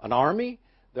an army,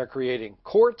 they're creating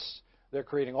courts, they're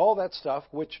creating all that stuff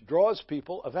which draws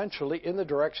people eventually in the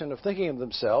direction of thinking of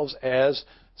themselves as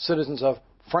citizens of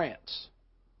France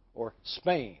or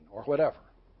Spain or whatever.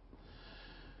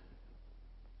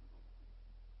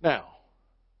 Now,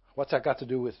 what's that got to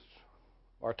do with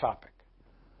our topic?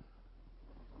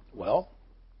 Well,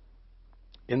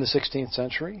 in the 16th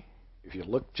century, if you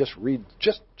look, read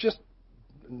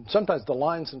sometimes the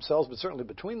lines themselves, but certainly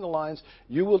between the lines,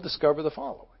 you will discover the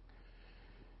following.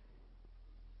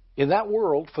 In that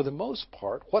world, for the most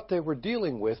part, what they were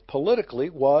dealing with politically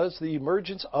was the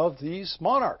emergence of these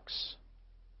monarchs,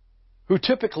 who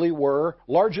typically were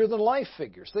larger-than-life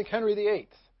figures. Think Henry VIII.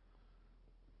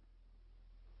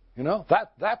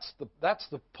 That's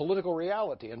the political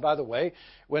reality. And by the way,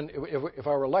 if I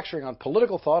were lecturing on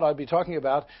political thought, I'd be talking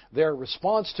about their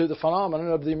response to the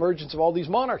phenomenon of the emergence of all these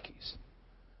monarchies.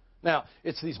 Now,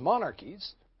 it's these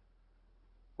monarchies,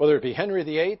 whether it be Henry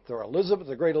VIII or Elizabeth,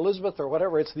 the Great Elizabeth, or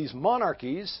whatever, it's these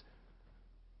monarchies,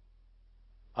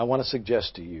 I want to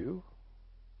suggest to you,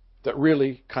 that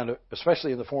really kind of,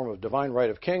 especially in the form of divine right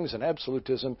of kings and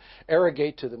absolutism,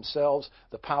 arrogate to themselves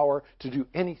the power to do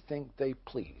anything they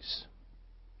please.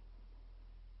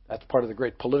 That's part of the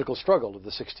great political struggle of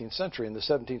the 16th century and the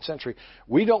 17th century.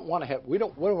 We don't want to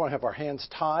have our hands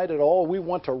tied at all. We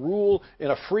want to rule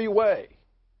in a free way.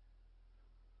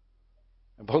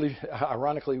 And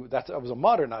ironically, that was a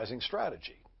modernizing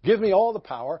strategy. Give me all the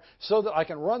power so that I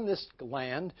can run this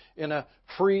land in a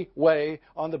free way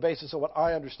on the basis of what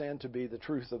I understand to be the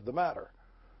truth of the matter.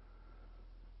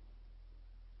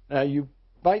 Now, you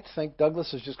might think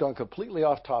Douglas is just going completely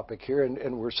off topic here,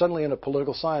 and we're suddenly in a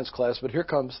political science class, but here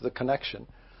comes the connection.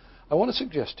 I want to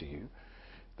suggest to you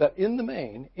that in the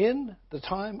main, in the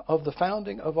time of the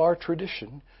founding of our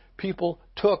tradition, people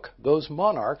took those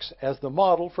monarchs as the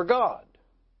model for God.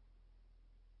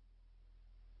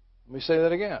 Let me say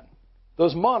that again.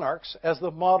 Those monarchs as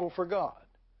the model for God.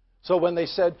 So when they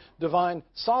said divine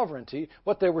sovereignty,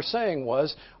 what they were saying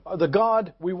was the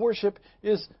God we worship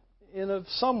is in a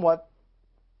somewhat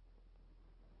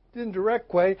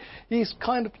indirect way, he's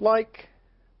kind of like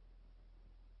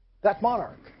that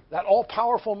monarch, that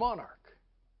all-powerful monarch.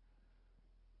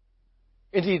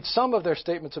 Indeed, some of their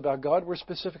statements about God were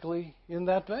specifically in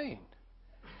that vein.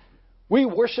 We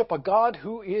worship a God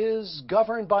who is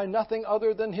governed by nothing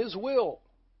other than His will.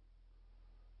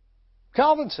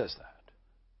 Calvin says that.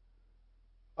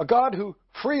 A God who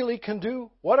freely can do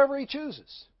whatever He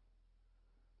chooses.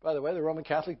 By the way, the Roman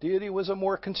Catholic deity was a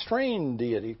more constrained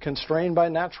deity, constrained by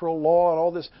natural law and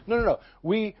all this. No.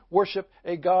 We worship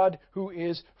a God who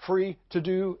is free to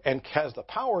do and has the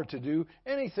power to do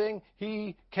anything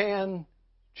He can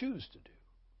choose to do.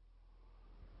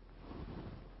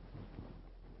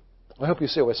 I hope you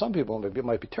see why some people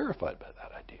might be terrified by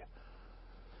that idea.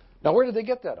 Now, where did they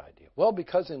get that idea? Well,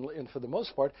 because for the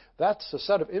most part, that's a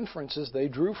set of inferences they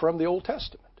drew from the Old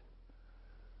Testament.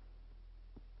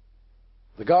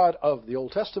 The God of the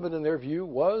Old Testament, in their view,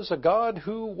 was a God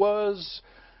who was,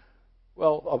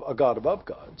 well, a God above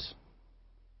gods.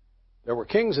 There were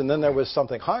kings, and then there was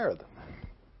something higher than that.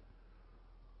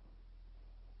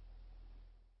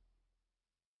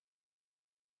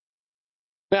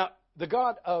 Now, the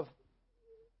God of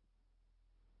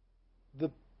the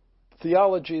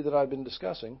theology that I've been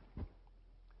discussing,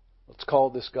 let's call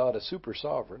this God a super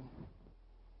sovereign,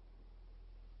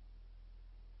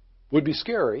 would be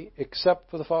scary except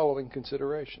for the following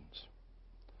considerations.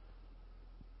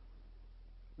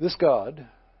 This God,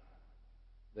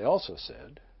 they also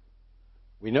said,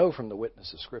 we know from the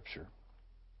witness of Scripture,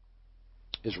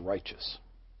 is righteous.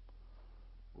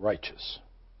 Righteous.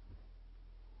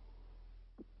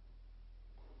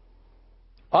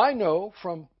 I know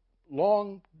from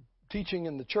long teaching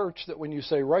in the church that when you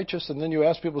say righteous and then you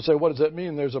ask people to say, what does that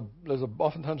mean? There's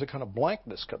oftentimes a kind of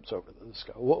blankness comes over this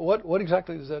guy. What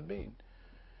exactly does that mean?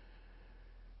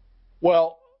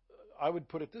 Well, I would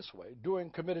put it this way: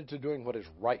 committed to doing what is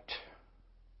right.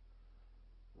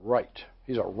 Right.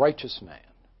 He's a righteous man.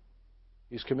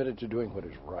 He's committed to doing what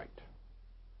is right.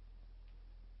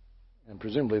 And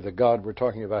presumably the God we're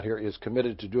talking about here is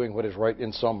committed to doing what is right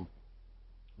in some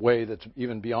way that's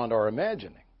even beyond our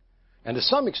imagining. And to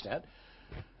some extent,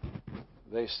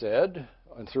 they said,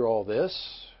 and through all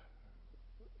this,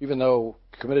 even though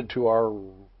committed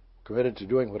to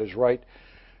doing what is right,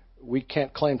 we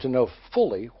can't claim to know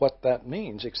fully what that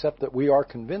means, except that we are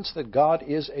convinced that God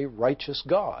is a righteous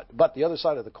God. But the other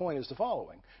side of the coin is the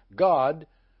following: God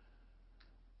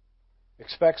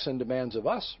expects and demands of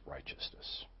us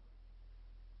righteousness.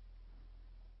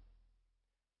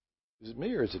 Is it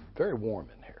me or is it very warm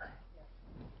in here?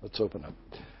 Let's open up.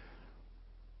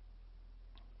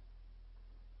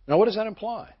 Now, what does that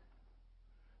imply?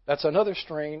 That's another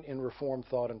strain in Reformed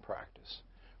thought and practice.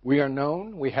 We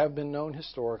have been known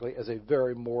historically as a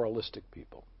very moralistic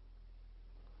people.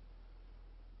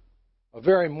 A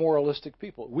very moralistic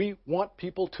people. We want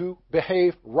people to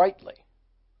behave rightly.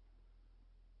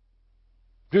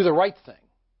 Do the right thing.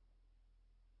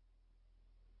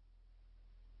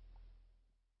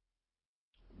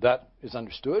 That is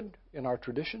understood in our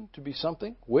tradition to be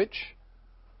something which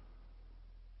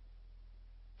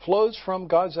flows from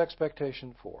God's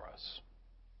expectation for us.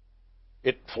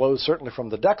 It flows certainly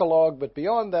from the Decalogue, but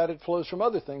beyond that, it flows from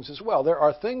other things as well. There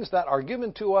are things that are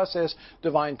given to us as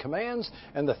divine commands,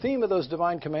 and the theme of those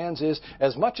divine commands is,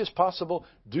 as much as possible,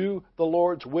 do the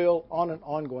Lord's will on an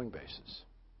ongoing basis.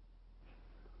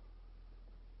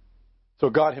 So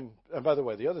and by the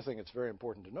way, the other thing that's very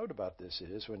important to note about this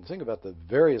is, when you think about the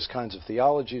various kinds of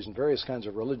theologies and various kinds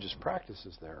of religious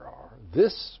practices there are,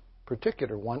 this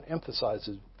particular one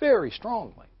emphasizes very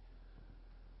strongly,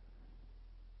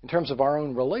 in terms of our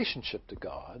own relationship to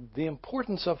God, the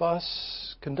importance of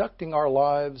us conducting our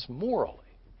lives morally.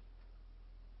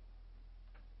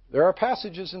 There are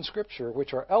passages in Scripture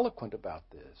which are eloquent about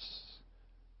this,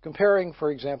 comparing, for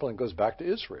example, and it goes back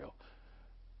to Israel.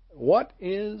 What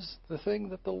is the thing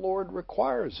that the Lord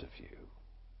requires of you?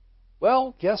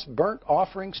 Well, yes, burnt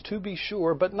offerings to be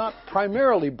sure, but not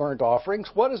primarily burnt offerings.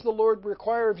 What does the Lord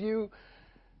require of you?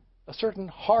 A certain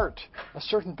heart, a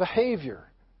certain behavior.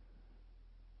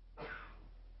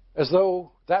 As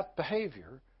though that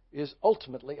behavior is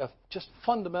ultimately of just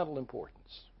fundamental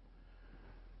importance.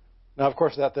 Now, of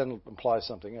course, that then implies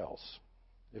something else.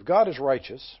 If God is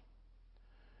righteous,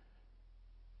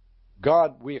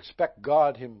 we expect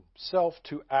God Himself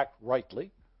to act rightly.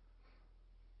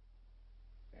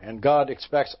 And God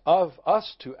expects of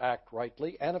us to act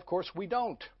rightly, and of course we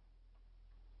don't.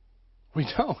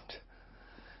 We don't.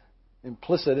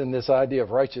 implicit in this idea of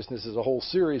righteousness is a whole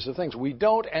series of things. We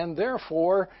don't, and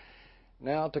therefore,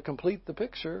 now to complete the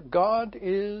picture, God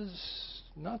is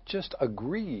not just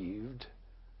aggrieved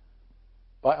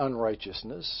by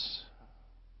unrighteousness,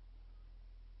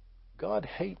 God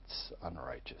hates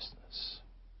unrighteousness.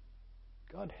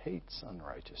 God hates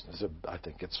unrighteousness. I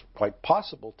think it's quite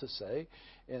possible to say,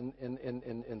 in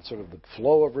sort of the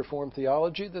flow of Reformed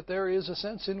theology, that there is a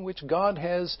sense in which God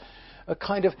has a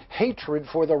kind of hatred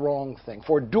for the wrong thing,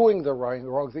 for doing the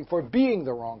wrong thing, for being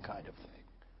the wrong kind of thing.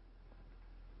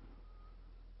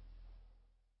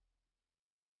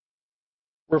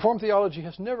 Reformed theology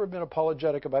has never been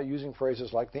apologetic about using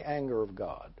phrases like the anger of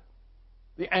God.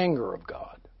 The anger of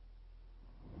God.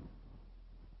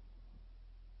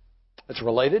 It's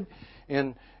related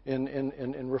in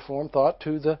Reformed thought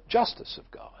to the justice of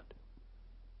God.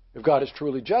 If God is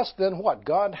truly just, then what?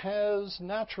 God has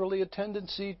naturally a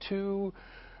tendency to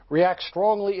react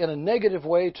strongly in a negative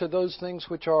way to those things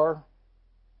which are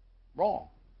wrong.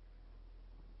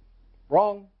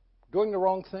 Wrong, doing the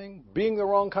wrong thing, being the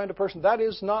wrong kind of person. That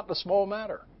is not a small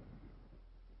matter.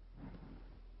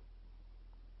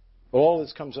 Well, all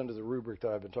this comes under the rubric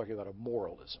that I've been talking about of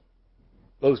moralism.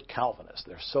 Those Calvinists,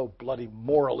 they're so bloody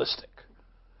moralistic.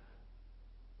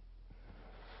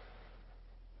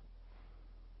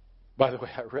 By the way,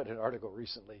 I read an article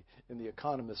recently in The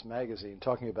Economist magazine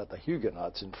talking about the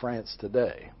Huguenots in France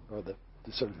today, or the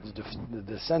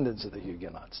descendants of the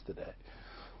Huguenots today.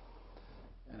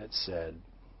 And it said,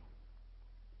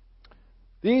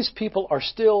 these people are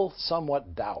still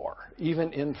somewhat dour,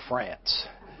 even in France.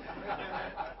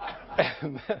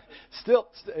 Still,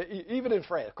 even in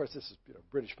France, of course, this is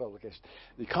British publication,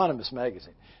 The Economist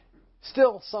magazine,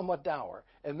 still somewhat dour.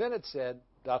 And then it said, ...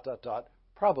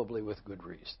 probably with good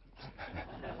reason.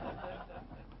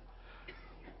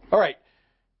 All right.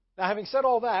 Now, having said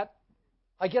all that,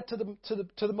 I get to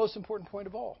the most important point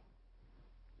of all.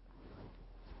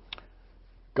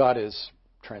 God is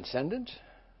transcendent.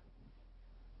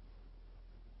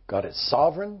 God is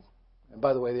sovereign. And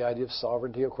by the way, the idea of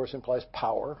sovereignty, of course, implies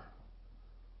power.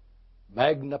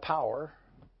 Magna power.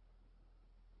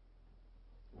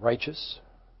 Righteous.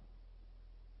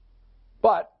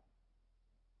 But,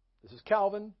 this is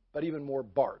Calvin, but even more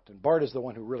Barth. And Barth is the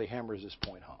one who really hammers this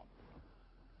point home.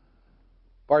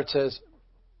 Barth says,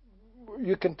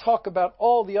 you can talk about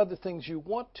all the other things you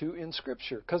want to in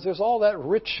Scripture, because there's all that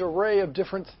rich array of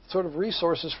different sort of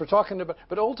resources for talking about.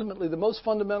 But ultimately, the most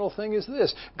fundamental thing is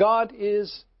this. God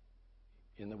is,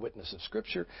 in the witness of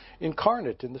Scripture,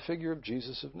 incarnate in the figure of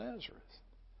Jesus of Nazareth.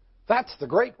 That's the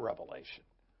great revelation.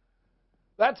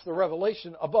 That's the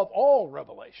revelation above all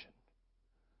revelation.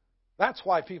 That's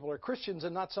why people are Christians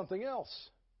and not something else.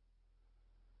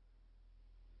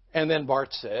 And then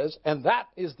Barth says, and that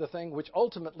is the thing which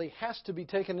ultimately has to be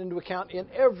taken into account in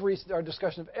our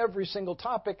discussion of every single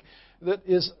topic that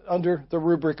is under the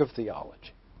rubric of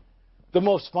theology. The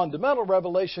most fundamental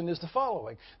revelation is the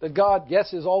following, that God,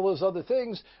 yes, is all those other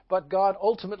things, but God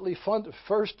ultimately,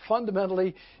 first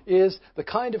fundamentally, is the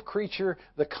kind of creature,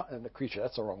 the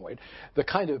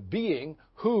kind of being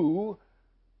who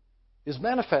is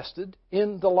manifested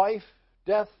in the life,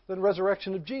 death, and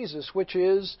resurrection of Jesus, which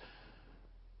is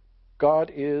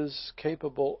God is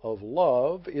capable of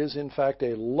love, is in fact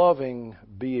a loving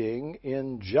being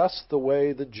in just the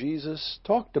way that Jesus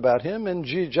talked about him and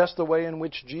just the way in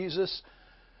which Jesus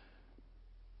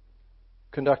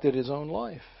conducted his own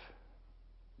life.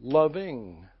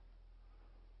 Loving.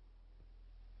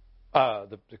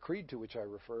 The creed to which I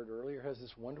referred earlier has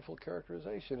this wonderful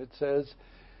characterization. It says,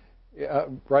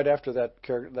 right after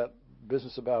that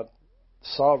business about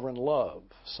sovereign love,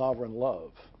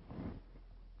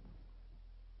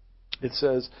 it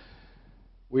says,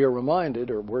 we are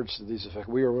reminded, or words to these effects,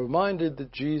 we are reminded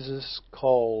that Jesus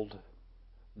called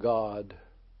God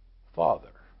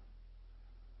Father.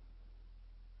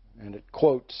 And it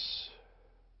quotes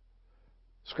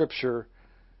Scripture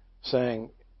saying,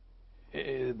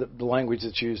 the language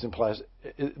that's used implies,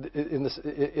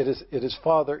 it is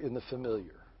Father in the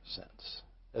familiar sense.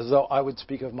 As though I would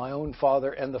speak of my own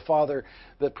Father and the Father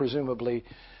that presumably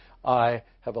I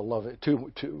have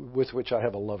with which I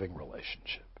have a loving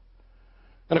relationship.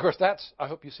 And of course, I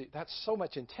hope you see, that's so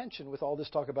much in tension with all this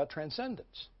talk about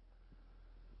transcendence.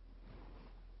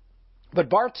 But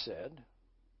Barth said,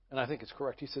 and I think it's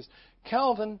correct, he says,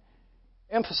 Calvin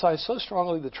emphasized so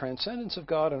strongly the transcendence of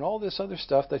God and all this other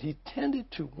stuff that he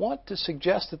tended to want to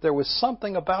suggest that there was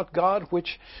something about God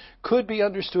which could be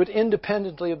understood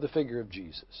independently of the figure of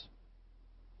Jesus.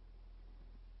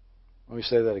 Let me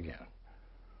say that again.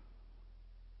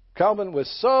 Calvin was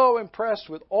so impressed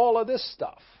with all of this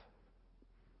stuff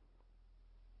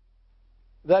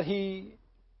that he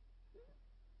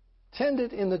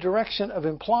tended in the direction of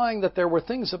implying that there were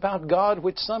things about God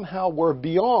which somehow were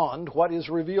beyond what is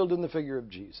revealed in the figure of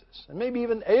Jesus, and maybe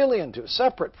even alien to,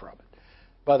 separate from it.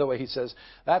 By the way, he says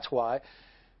that's why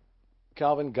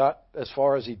Calvin got as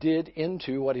far as he did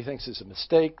into what he thinks is a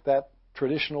mistake, that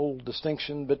traditional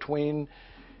distinction between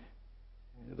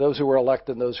those who were elect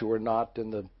and those who were not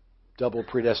in the double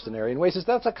predestinarian way. He says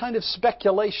that's a kind of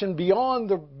speculation beyond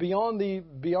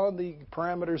the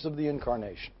parameters of the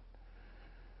incarnation.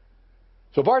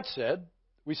 So Barth said,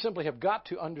 we simply have got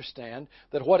to understand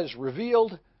that what is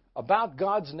revealed about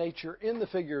God's nature in the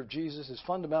figure of Jesus is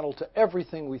fundamental to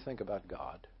everything we think about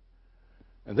God.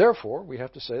 And therefore, we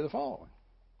have to say the following.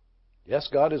 Yes,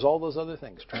 God is all those other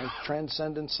things,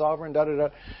 transcendent, sovereign, da-da-da.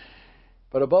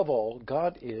 But above all,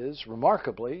 God is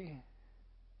remarkably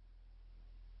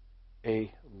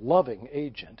a loving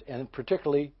agent, and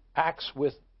particularly acts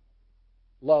with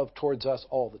love towards us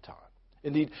all the time.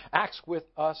 Indeed, acts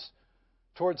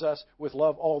towards us with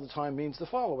love all the time means the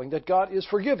following, that God is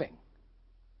forgiving.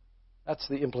 That's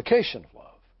the implication of love.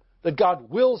 That God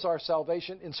wills our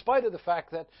salvation in spite of the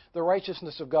fact that the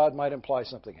righteousness of God might imply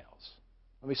something else.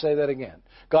 Let me say that again.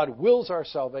 God wills our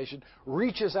salvation,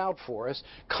 reaches out for us,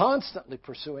 constantly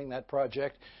pursuing that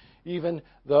project, even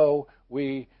though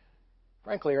we,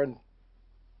 frankly,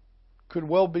 could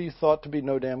well be thought to be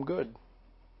no damn good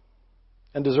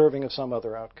and deserving of some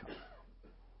other outcome.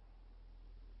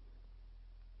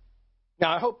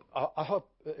 Now, I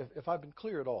hope, if I've been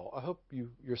clear at all, I hope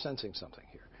you're sensing something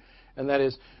here. And that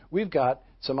is, we've got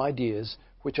some ideas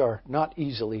which are not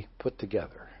easily put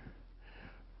together.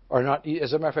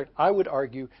 As a matter of fact, I would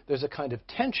argue there's a kind of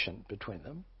tension between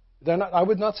them. I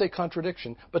would not say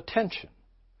contradiction, but tension.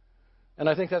 And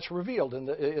I think that's revealed in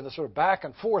the sort of back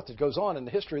and forth that goes on in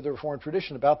the history of the Reformed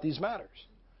tradition about these matters.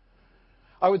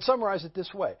 I would summarize it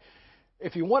this way.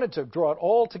 If you wanted to draw it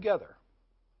all together,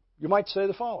 you might say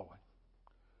the following.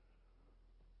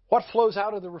 What flows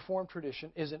out of the Reformed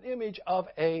tradition is an image of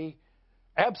an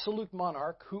absolute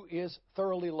monarch who is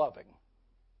thoroughly loving.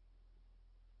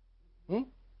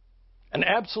 An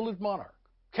absolute monarch,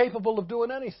 capable of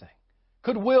doing anything,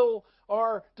 could will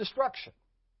our destruction.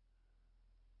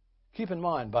 Keep in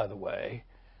mind, by the way,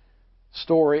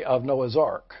 story of Noah's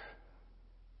Ark.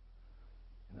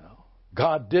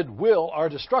 God did will our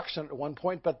destruction at one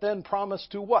point, but then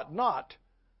promised to what? Not.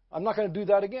 I'm not going to do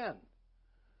that again.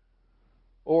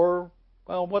 Or,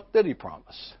 well, what did he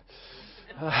promise?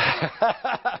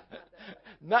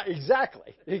 Not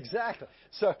exactly.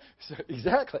 So,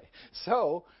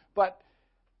 but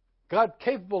God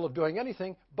capable of doing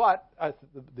anything, but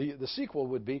the sequel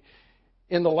would be,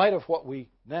 in the light of what we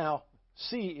now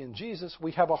see in Jesus,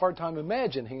 we have a hard time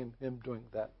imagining him doing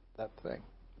that thing.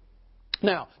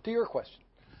 Now, to your question.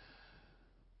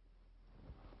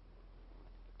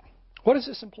 What does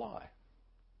this imply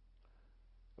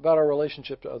about our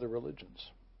relationship to other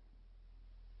religions?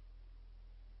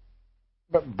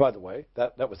 But by the way,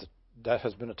 that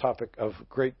has been a topic of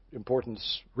great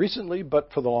importance recently,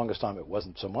 but for the longest time it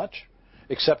wasn't so much,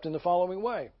 except in the following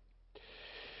way.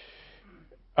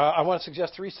 I want to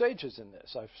suggest 3 stages in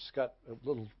this. I've got a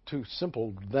little too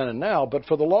simple then and now, but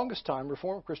for the longest time,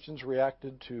 Reformed Christians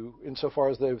reacted to, insofar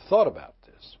as they've thought about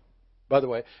this. By the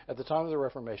way, at the time of the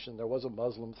Reformation, there was a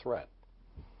Muslim threat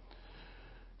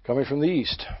coming from the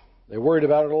East. They worried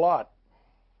about it a lot.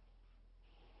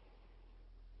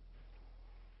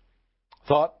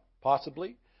 Thought,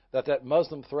 possibly, that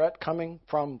Muslim threat coming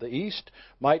from the East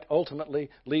might ultimately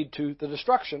lead to the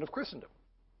destruction of Christendom.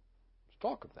 Let's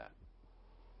talk of that.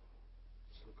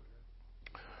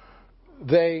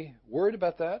 They worried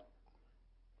about that.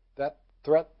 That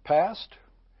threat passed.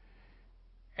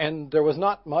 And there was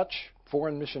not much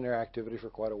foreign missionary activity for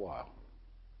quite a while.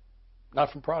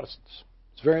 Not from Protestants.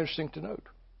 It's very interesting to note.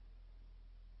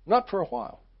 Not for a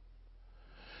while.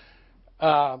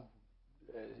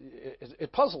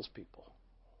 It puzzles people.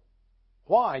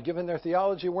 Why, given their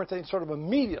theology, weren't they sort of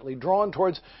immediately drawn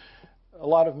towards a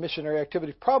lot of missionary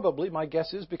activity? Probably, my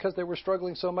guess is, because they were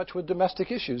struggling so much with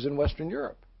domestic issues in Western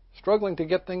Europe, struggling to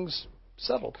get things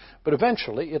settled. But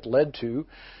eventually it led to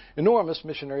enormous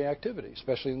missionary activity,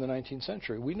 especially in the 19th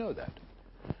century. We know that.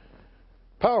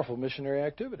 Powerful missionary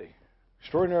activity.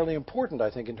 Extraordinarily important,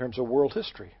 I think, in terms of world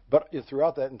history. But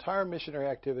throughout that entire missionary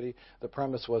activity, the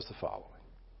premise was the following.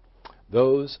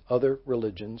 Those other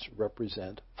religions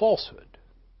represent falsehood.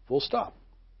 Full stop.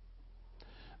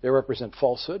 They represent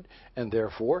falsehood, and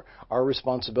therefore our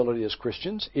responsibility as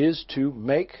Christians is to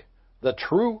make the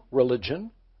true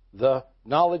religion, the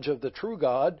knowledge of the true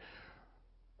God,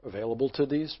 available to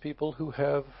these people who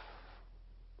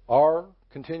are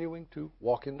continuing to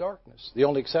walk in darkness. The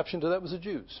only exception to that was the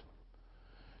Jews.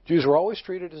 Jews were always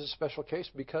treated as a special case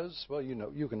because, well,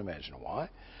 you can imagine why.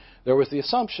 There was the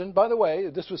assumption, by the way,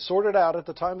 this was sorted out at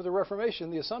the time of the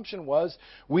Reformation. The assumption was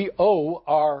we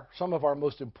owe some of our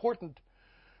most important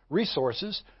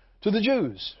resources to the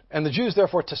Jews. And the Jews,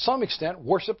 therefore, to some extent,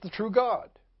 worship the true God.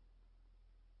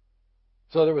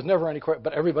 So there was never any question.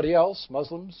 But everybody else,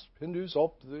 Muslims, Hindus,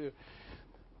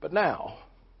 but now,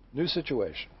 new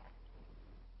situation.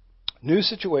 New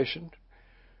situation,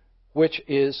 which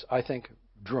is, I think,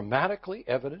 dramatically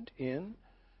evident in,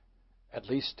 at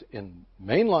least in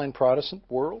mainline Protestant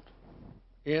world,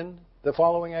 in the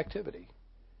following activity.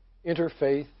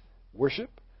 Interfaith worship.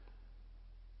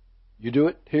 You do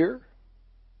it here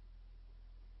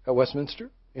at Westminster.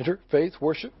 Interfaith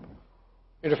worship.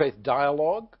 Interfaith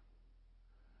dialogue.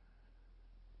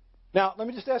 Now, let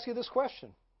me just ask you this question,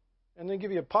 and then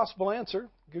give you a possible answer,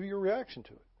 give you your reaction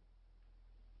to it.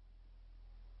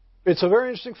 It's a very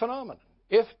interesting phenomenon.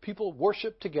 If people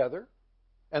worship together,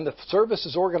 and the service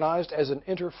is organized as an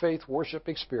interfaith worship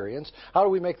experience, how do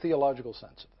we make theological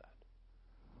sense of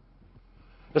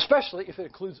that? Especially if it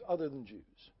includes other than Jews.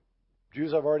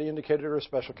 Jews, I've already indicated, are a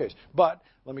special case. But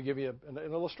let me give you an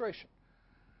illustration.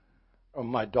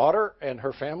 My daughter and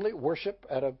her family worship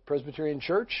at a Presbyterian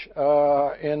church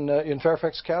in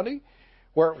Fairfax County,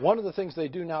 where one of the things they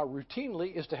do now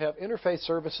routinely is to have interfaith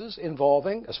services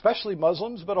involving, especially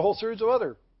Muslims, but a whole series of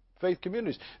other faith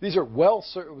communities. These are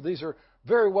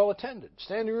very well attended,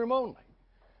 standing room only.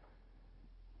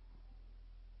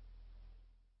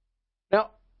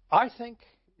 Now, I think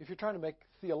if you're trying to make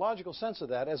theological sense of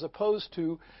that, as opposed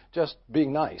to just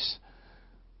being nice,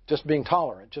 just being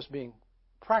tolerant, just being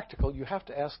practical, you have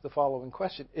to ask the following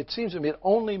question. It seems to me it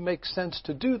only makes sense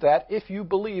to do that if you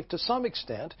believe to some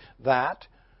extent that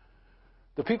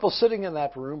the people sitting in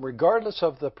that room, regardless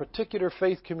of the particular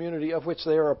faith community of which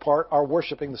they are a part, are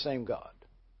worshiping the same God.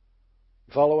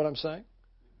 You follow what I'm saying?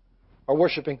 Are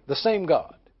worshiping the same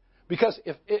God. Because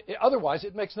otherwise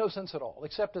it makes no sense at all,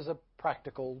 except as a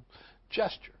practical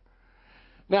gesture.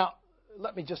 Now,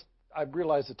 I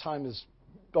realize the time is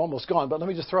almost gone, but let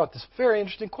me just throw out this very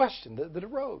interesting question that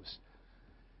arose.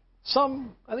 I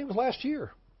think it was last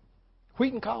year,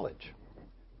 Wheaton College,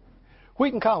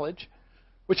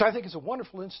 which I think is a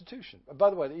wonderful institution. By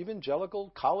the way, the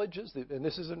evangelical colleges, and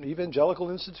this is an evangelical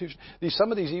institution,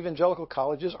 some of these evangelical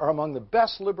colleges are among the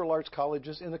best liberal arts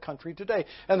colleges in the country today,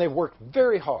 and they've worked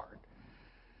very hard.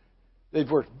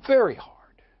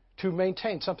 To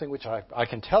maintain something which I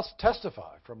can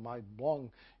testify from my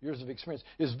long years of experience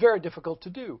is very difficult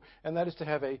to do, and that is to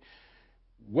have a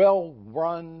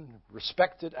well-run,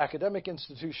 respected academic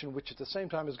institution which at the same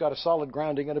time has got a solid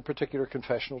grounding in a particular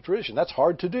confessional tradition. That's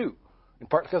hard to do, in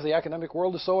part because the academic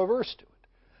world is so averse to it.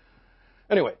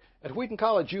 Anyway, at Wheaton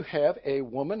College you have a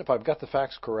woman, if I've got the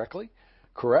facts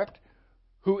correct,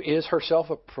 who is herself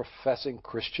a professing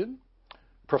Christian,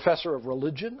 professor of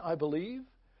religion, I believe,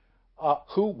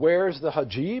 who wears the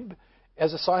hijab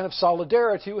as a sign of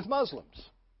solidarity with Muslims.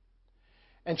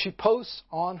 And she posts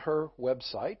on her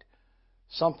website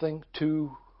something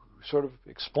to sort of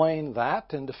explain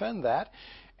that and defend that.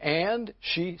 And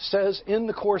she says in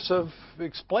the course of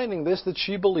explaining this that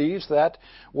she believes that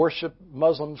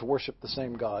Muslims worship the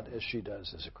same God as she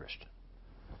does as a Christian.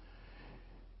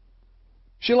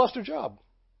 She lost her job.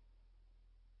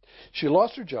 She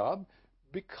lost her job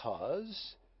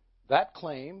because that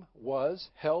claim was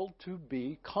held to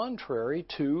be contrary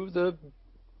to the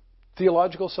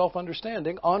theological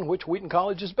self-understanding on which Wheaton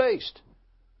College is based.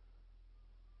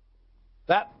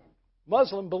 That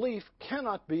Muslim belief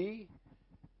cannot be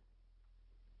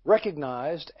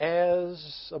recognized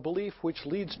as a belief which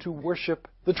leads to worship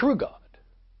the true God.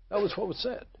 That was what was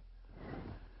said.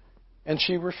 And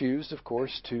she refused, of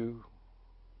course, to...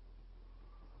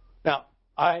 Now,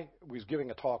 I was giving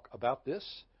a talk about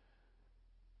this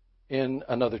in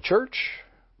another church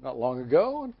not long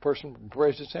ago, and a person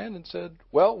raised his hand and said,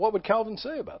 well, what would Calvin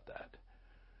say about that?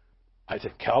 I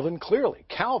said, Calvin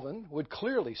would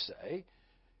clearly say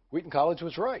Wheaton College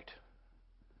was right.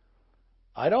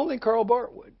 I don't think Karl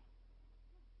Barth would.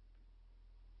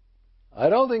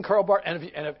 And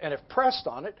if pressed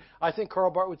on it, I think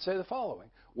Karl Barth would say the following.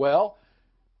 Well,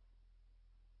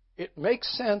 it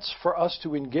makes sense for us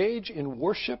to engage in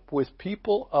worship with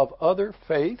people of other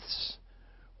faiths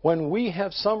when we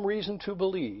have some reason to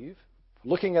believe,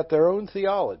 looking at their own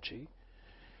theology,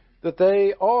 that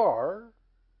they are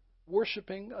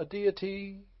worshiping a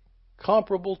deity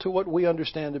comparable to what we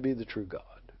understand to be the true God.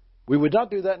 We would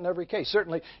not do that in every case.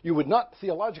 Certainly, you would not,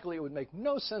 theologically, it would make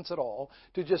no sense at all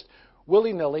to just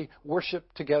willy-nilly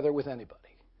worship together with anybody.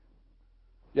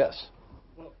 Yes?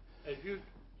 As you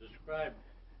described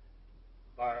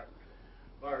Bart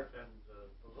and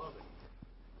Beloved,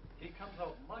 he comes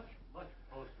out much, much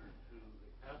closer to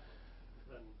the Catholics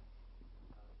than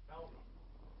Calvin.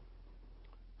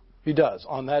 He does,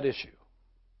 on that issue.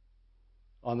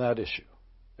 On that issue.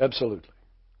 Absolutely.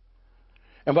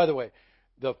 And by the way,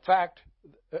 the fact,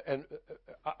 and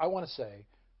I want to say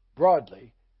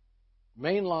broadly,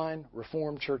 mainline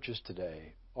Reformed churches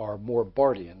today are more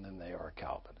Bartian than they are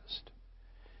Calvinist.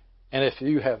 And if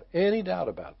you have any doubt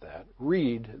about that,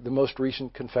 read the most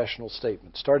recent confessional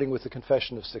statement, starting with the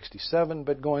Confession of 67,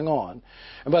 but going on.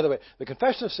 And by the way, the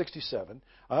Confession of 67,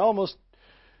 I almost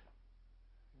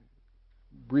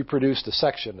reproduced a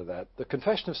section of that. The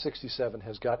Confession of 67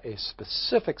 has got a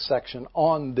specific section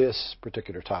on this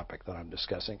particular topic that I'm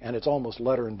discussing, and it's almost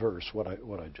letter and verse what I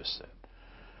just said.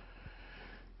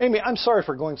 Amy, I'm sorry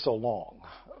for going so long,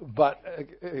 but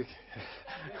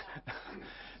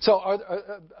so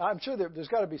I'm sure there's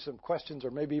got to be some questions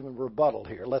or maybe even rebuttal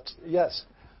here. Yes,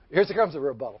 here comes the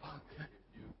rebuttal.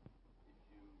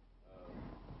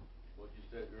 What you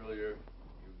said earlier,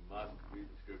 you must read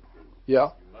the scriptures. Yeah.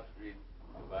 You must read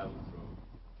the Bible from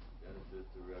Genesis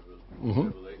to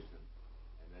Mm-hmm. Revelation,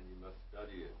 and then you must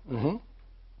study it. Mm-hmm.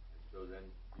 And so then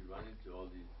you run into all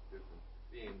these different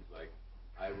themes, like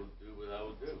I will do what I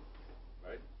will do,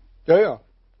 right? Yeah.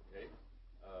 Okay.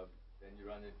 Then you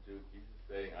run into Jesus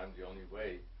saying, "I'm the only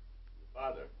way to the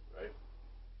Father," right?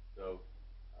 So,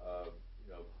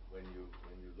 when you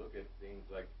look at things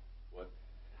like what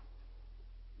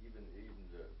even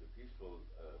the peaceful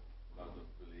Muslims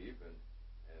believe, and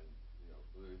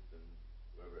Buddhists and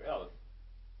whoever else,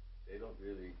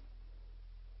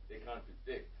 they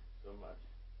contradict so much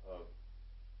of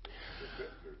the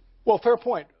scriptures. Well, fair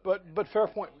point, but fair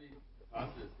point. The only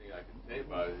positive thing I can say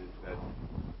about it is that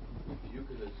if you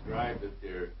can ascribe that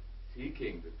they're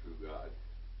seeking the true God,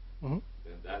 Mm-hmm.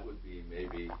 then that would be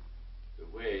maybe the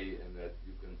way, and that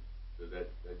you can, so that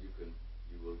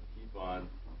you will keep on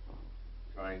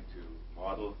trying to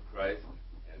model Christ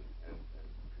and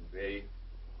convey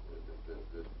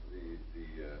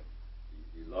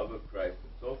the love of Christ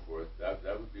and so forth. That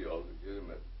would be all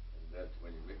legitimate, and that's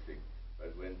when you're mixing.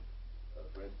 But when,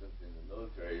 for instance, in the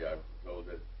military, I've told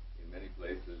that in many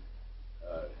places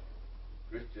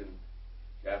Christian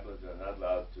chaplains are not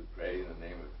allowed to pray in the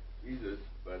name of Jesus,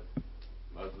 but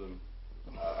Muslims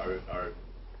are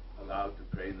allowed to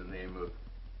pray in the name of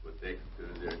what they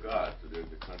consider their God. So there's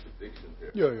a contradiction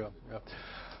there. Yeah.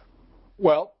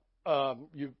 Well,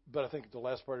 but I think the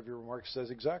last part of your remark says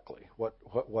exactly what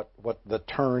the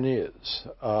turn is.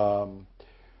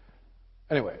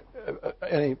 Anyway,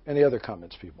 any other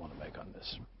comments people want to make on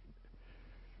this?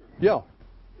 Sure. Yeah.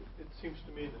 It seems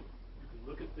to me that you can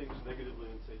look at things negatively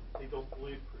and say they don't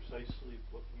believe precisely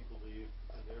what we believe,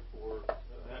 and therefore,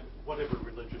 whatever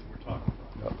religion we're talking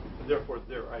about, and therefore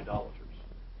they're idolaters.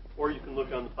 Or you can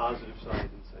look on the positive side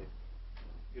and say,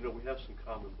 we have some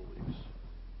common beliefs.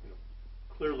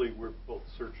 Clearly, we're both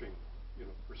searching,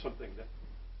 for something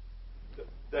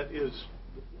that is,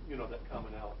 that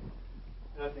commonality.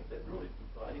 And I think that really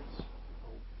divides how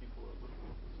people are looking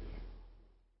at this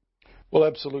issue. Well,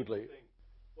 absolutely.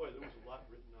 Boy, there was a lot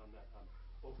written on that on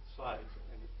both sides,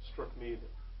 and it struck me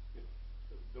that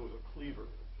there was a cleaver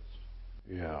that just.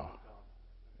 Yeah.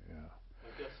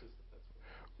 My guess is that that's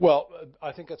what. Well,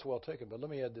 I think that's well taken, but let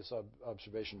me add this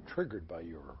observation triggered by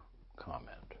your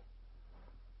comment.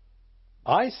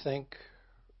 I think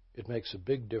it makes a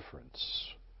big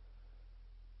difference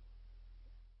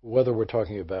whether we're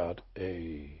talking about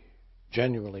a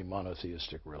genuinely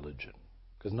monotheistic religion,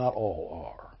 because not all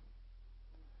are.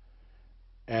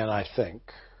 And I think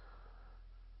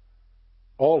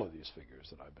all of these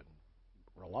figures that I've been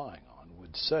relying on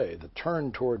would say the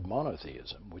turn toward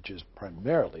monotheism, which is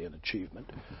primarily an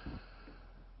achievement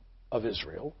of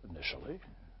Israel initially,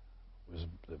 was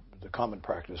the common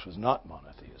practice was not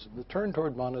monotheism. The turn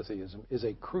toward monotheism is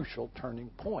a crucial turning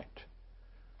point.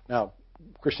 Now,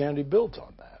 Christianity builds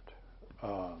on that.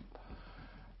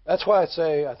 That's why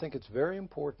I think it's very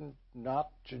important not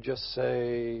to just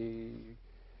say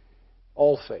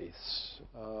all faiths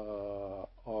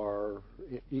are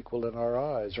equal in our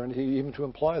eyes, or anything even to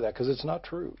imply that, because it's not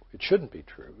true. It shouldn't be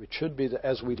true. It should be that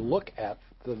as we look at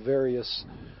the various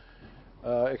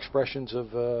expressions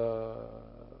of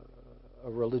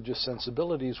religious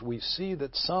sensibilities, we see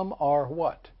that some are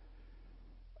what?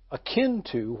 Akin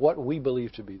to what we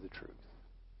believe to be the truth.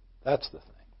 That's the thing.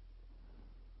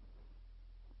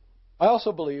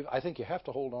 I think you have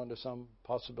to hold on to some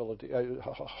possibility,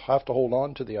 have to hold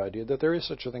on to the idea that there is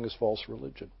such a thing as false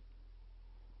religion.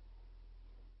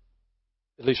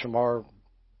 At least from our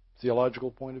theological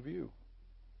point of view.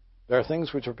 There are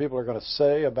things which people are going to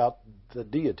say about the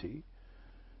deity,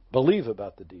 believe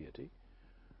about the deity,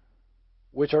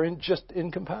 which are just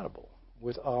incompatible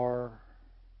with our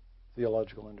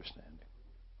theological understanding.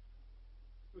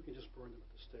 We can just burn them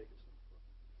at the stake.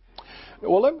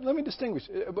 Well, let me distinguish.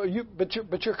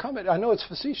 But your comment, I know it's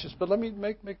facetious, but let me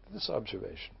make this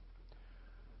observation.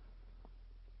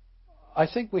 I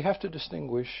think we have to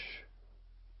distinguish,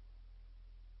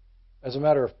 as a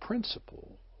matter of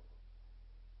principle,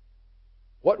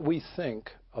 what we think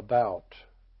about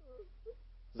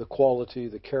the quality,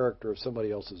 the character of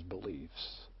somebody else's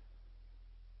beliefs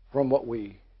from what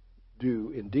we do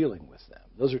in dealing with them.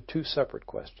 Those are two separate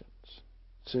questions.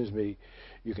 It seems to me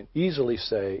you can easily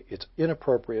say it's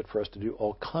inappropriate for us to do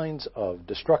all kinds of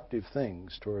destructive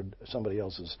things toward somebody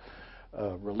else's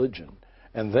religion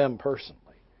and them personally,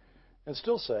 and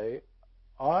still say,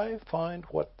 I find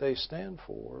what they stand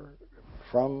for,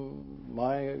 from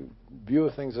my view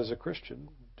of things as a Christian,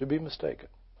 to be mistaken.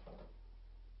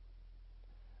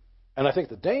 And I think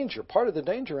part of the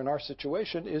danger in our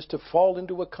situation is to fall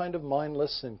into a kind of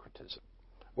mindless syncretism,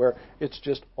 where it's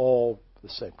just all the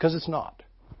same, because it's not.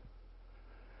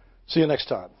 See you next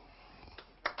time.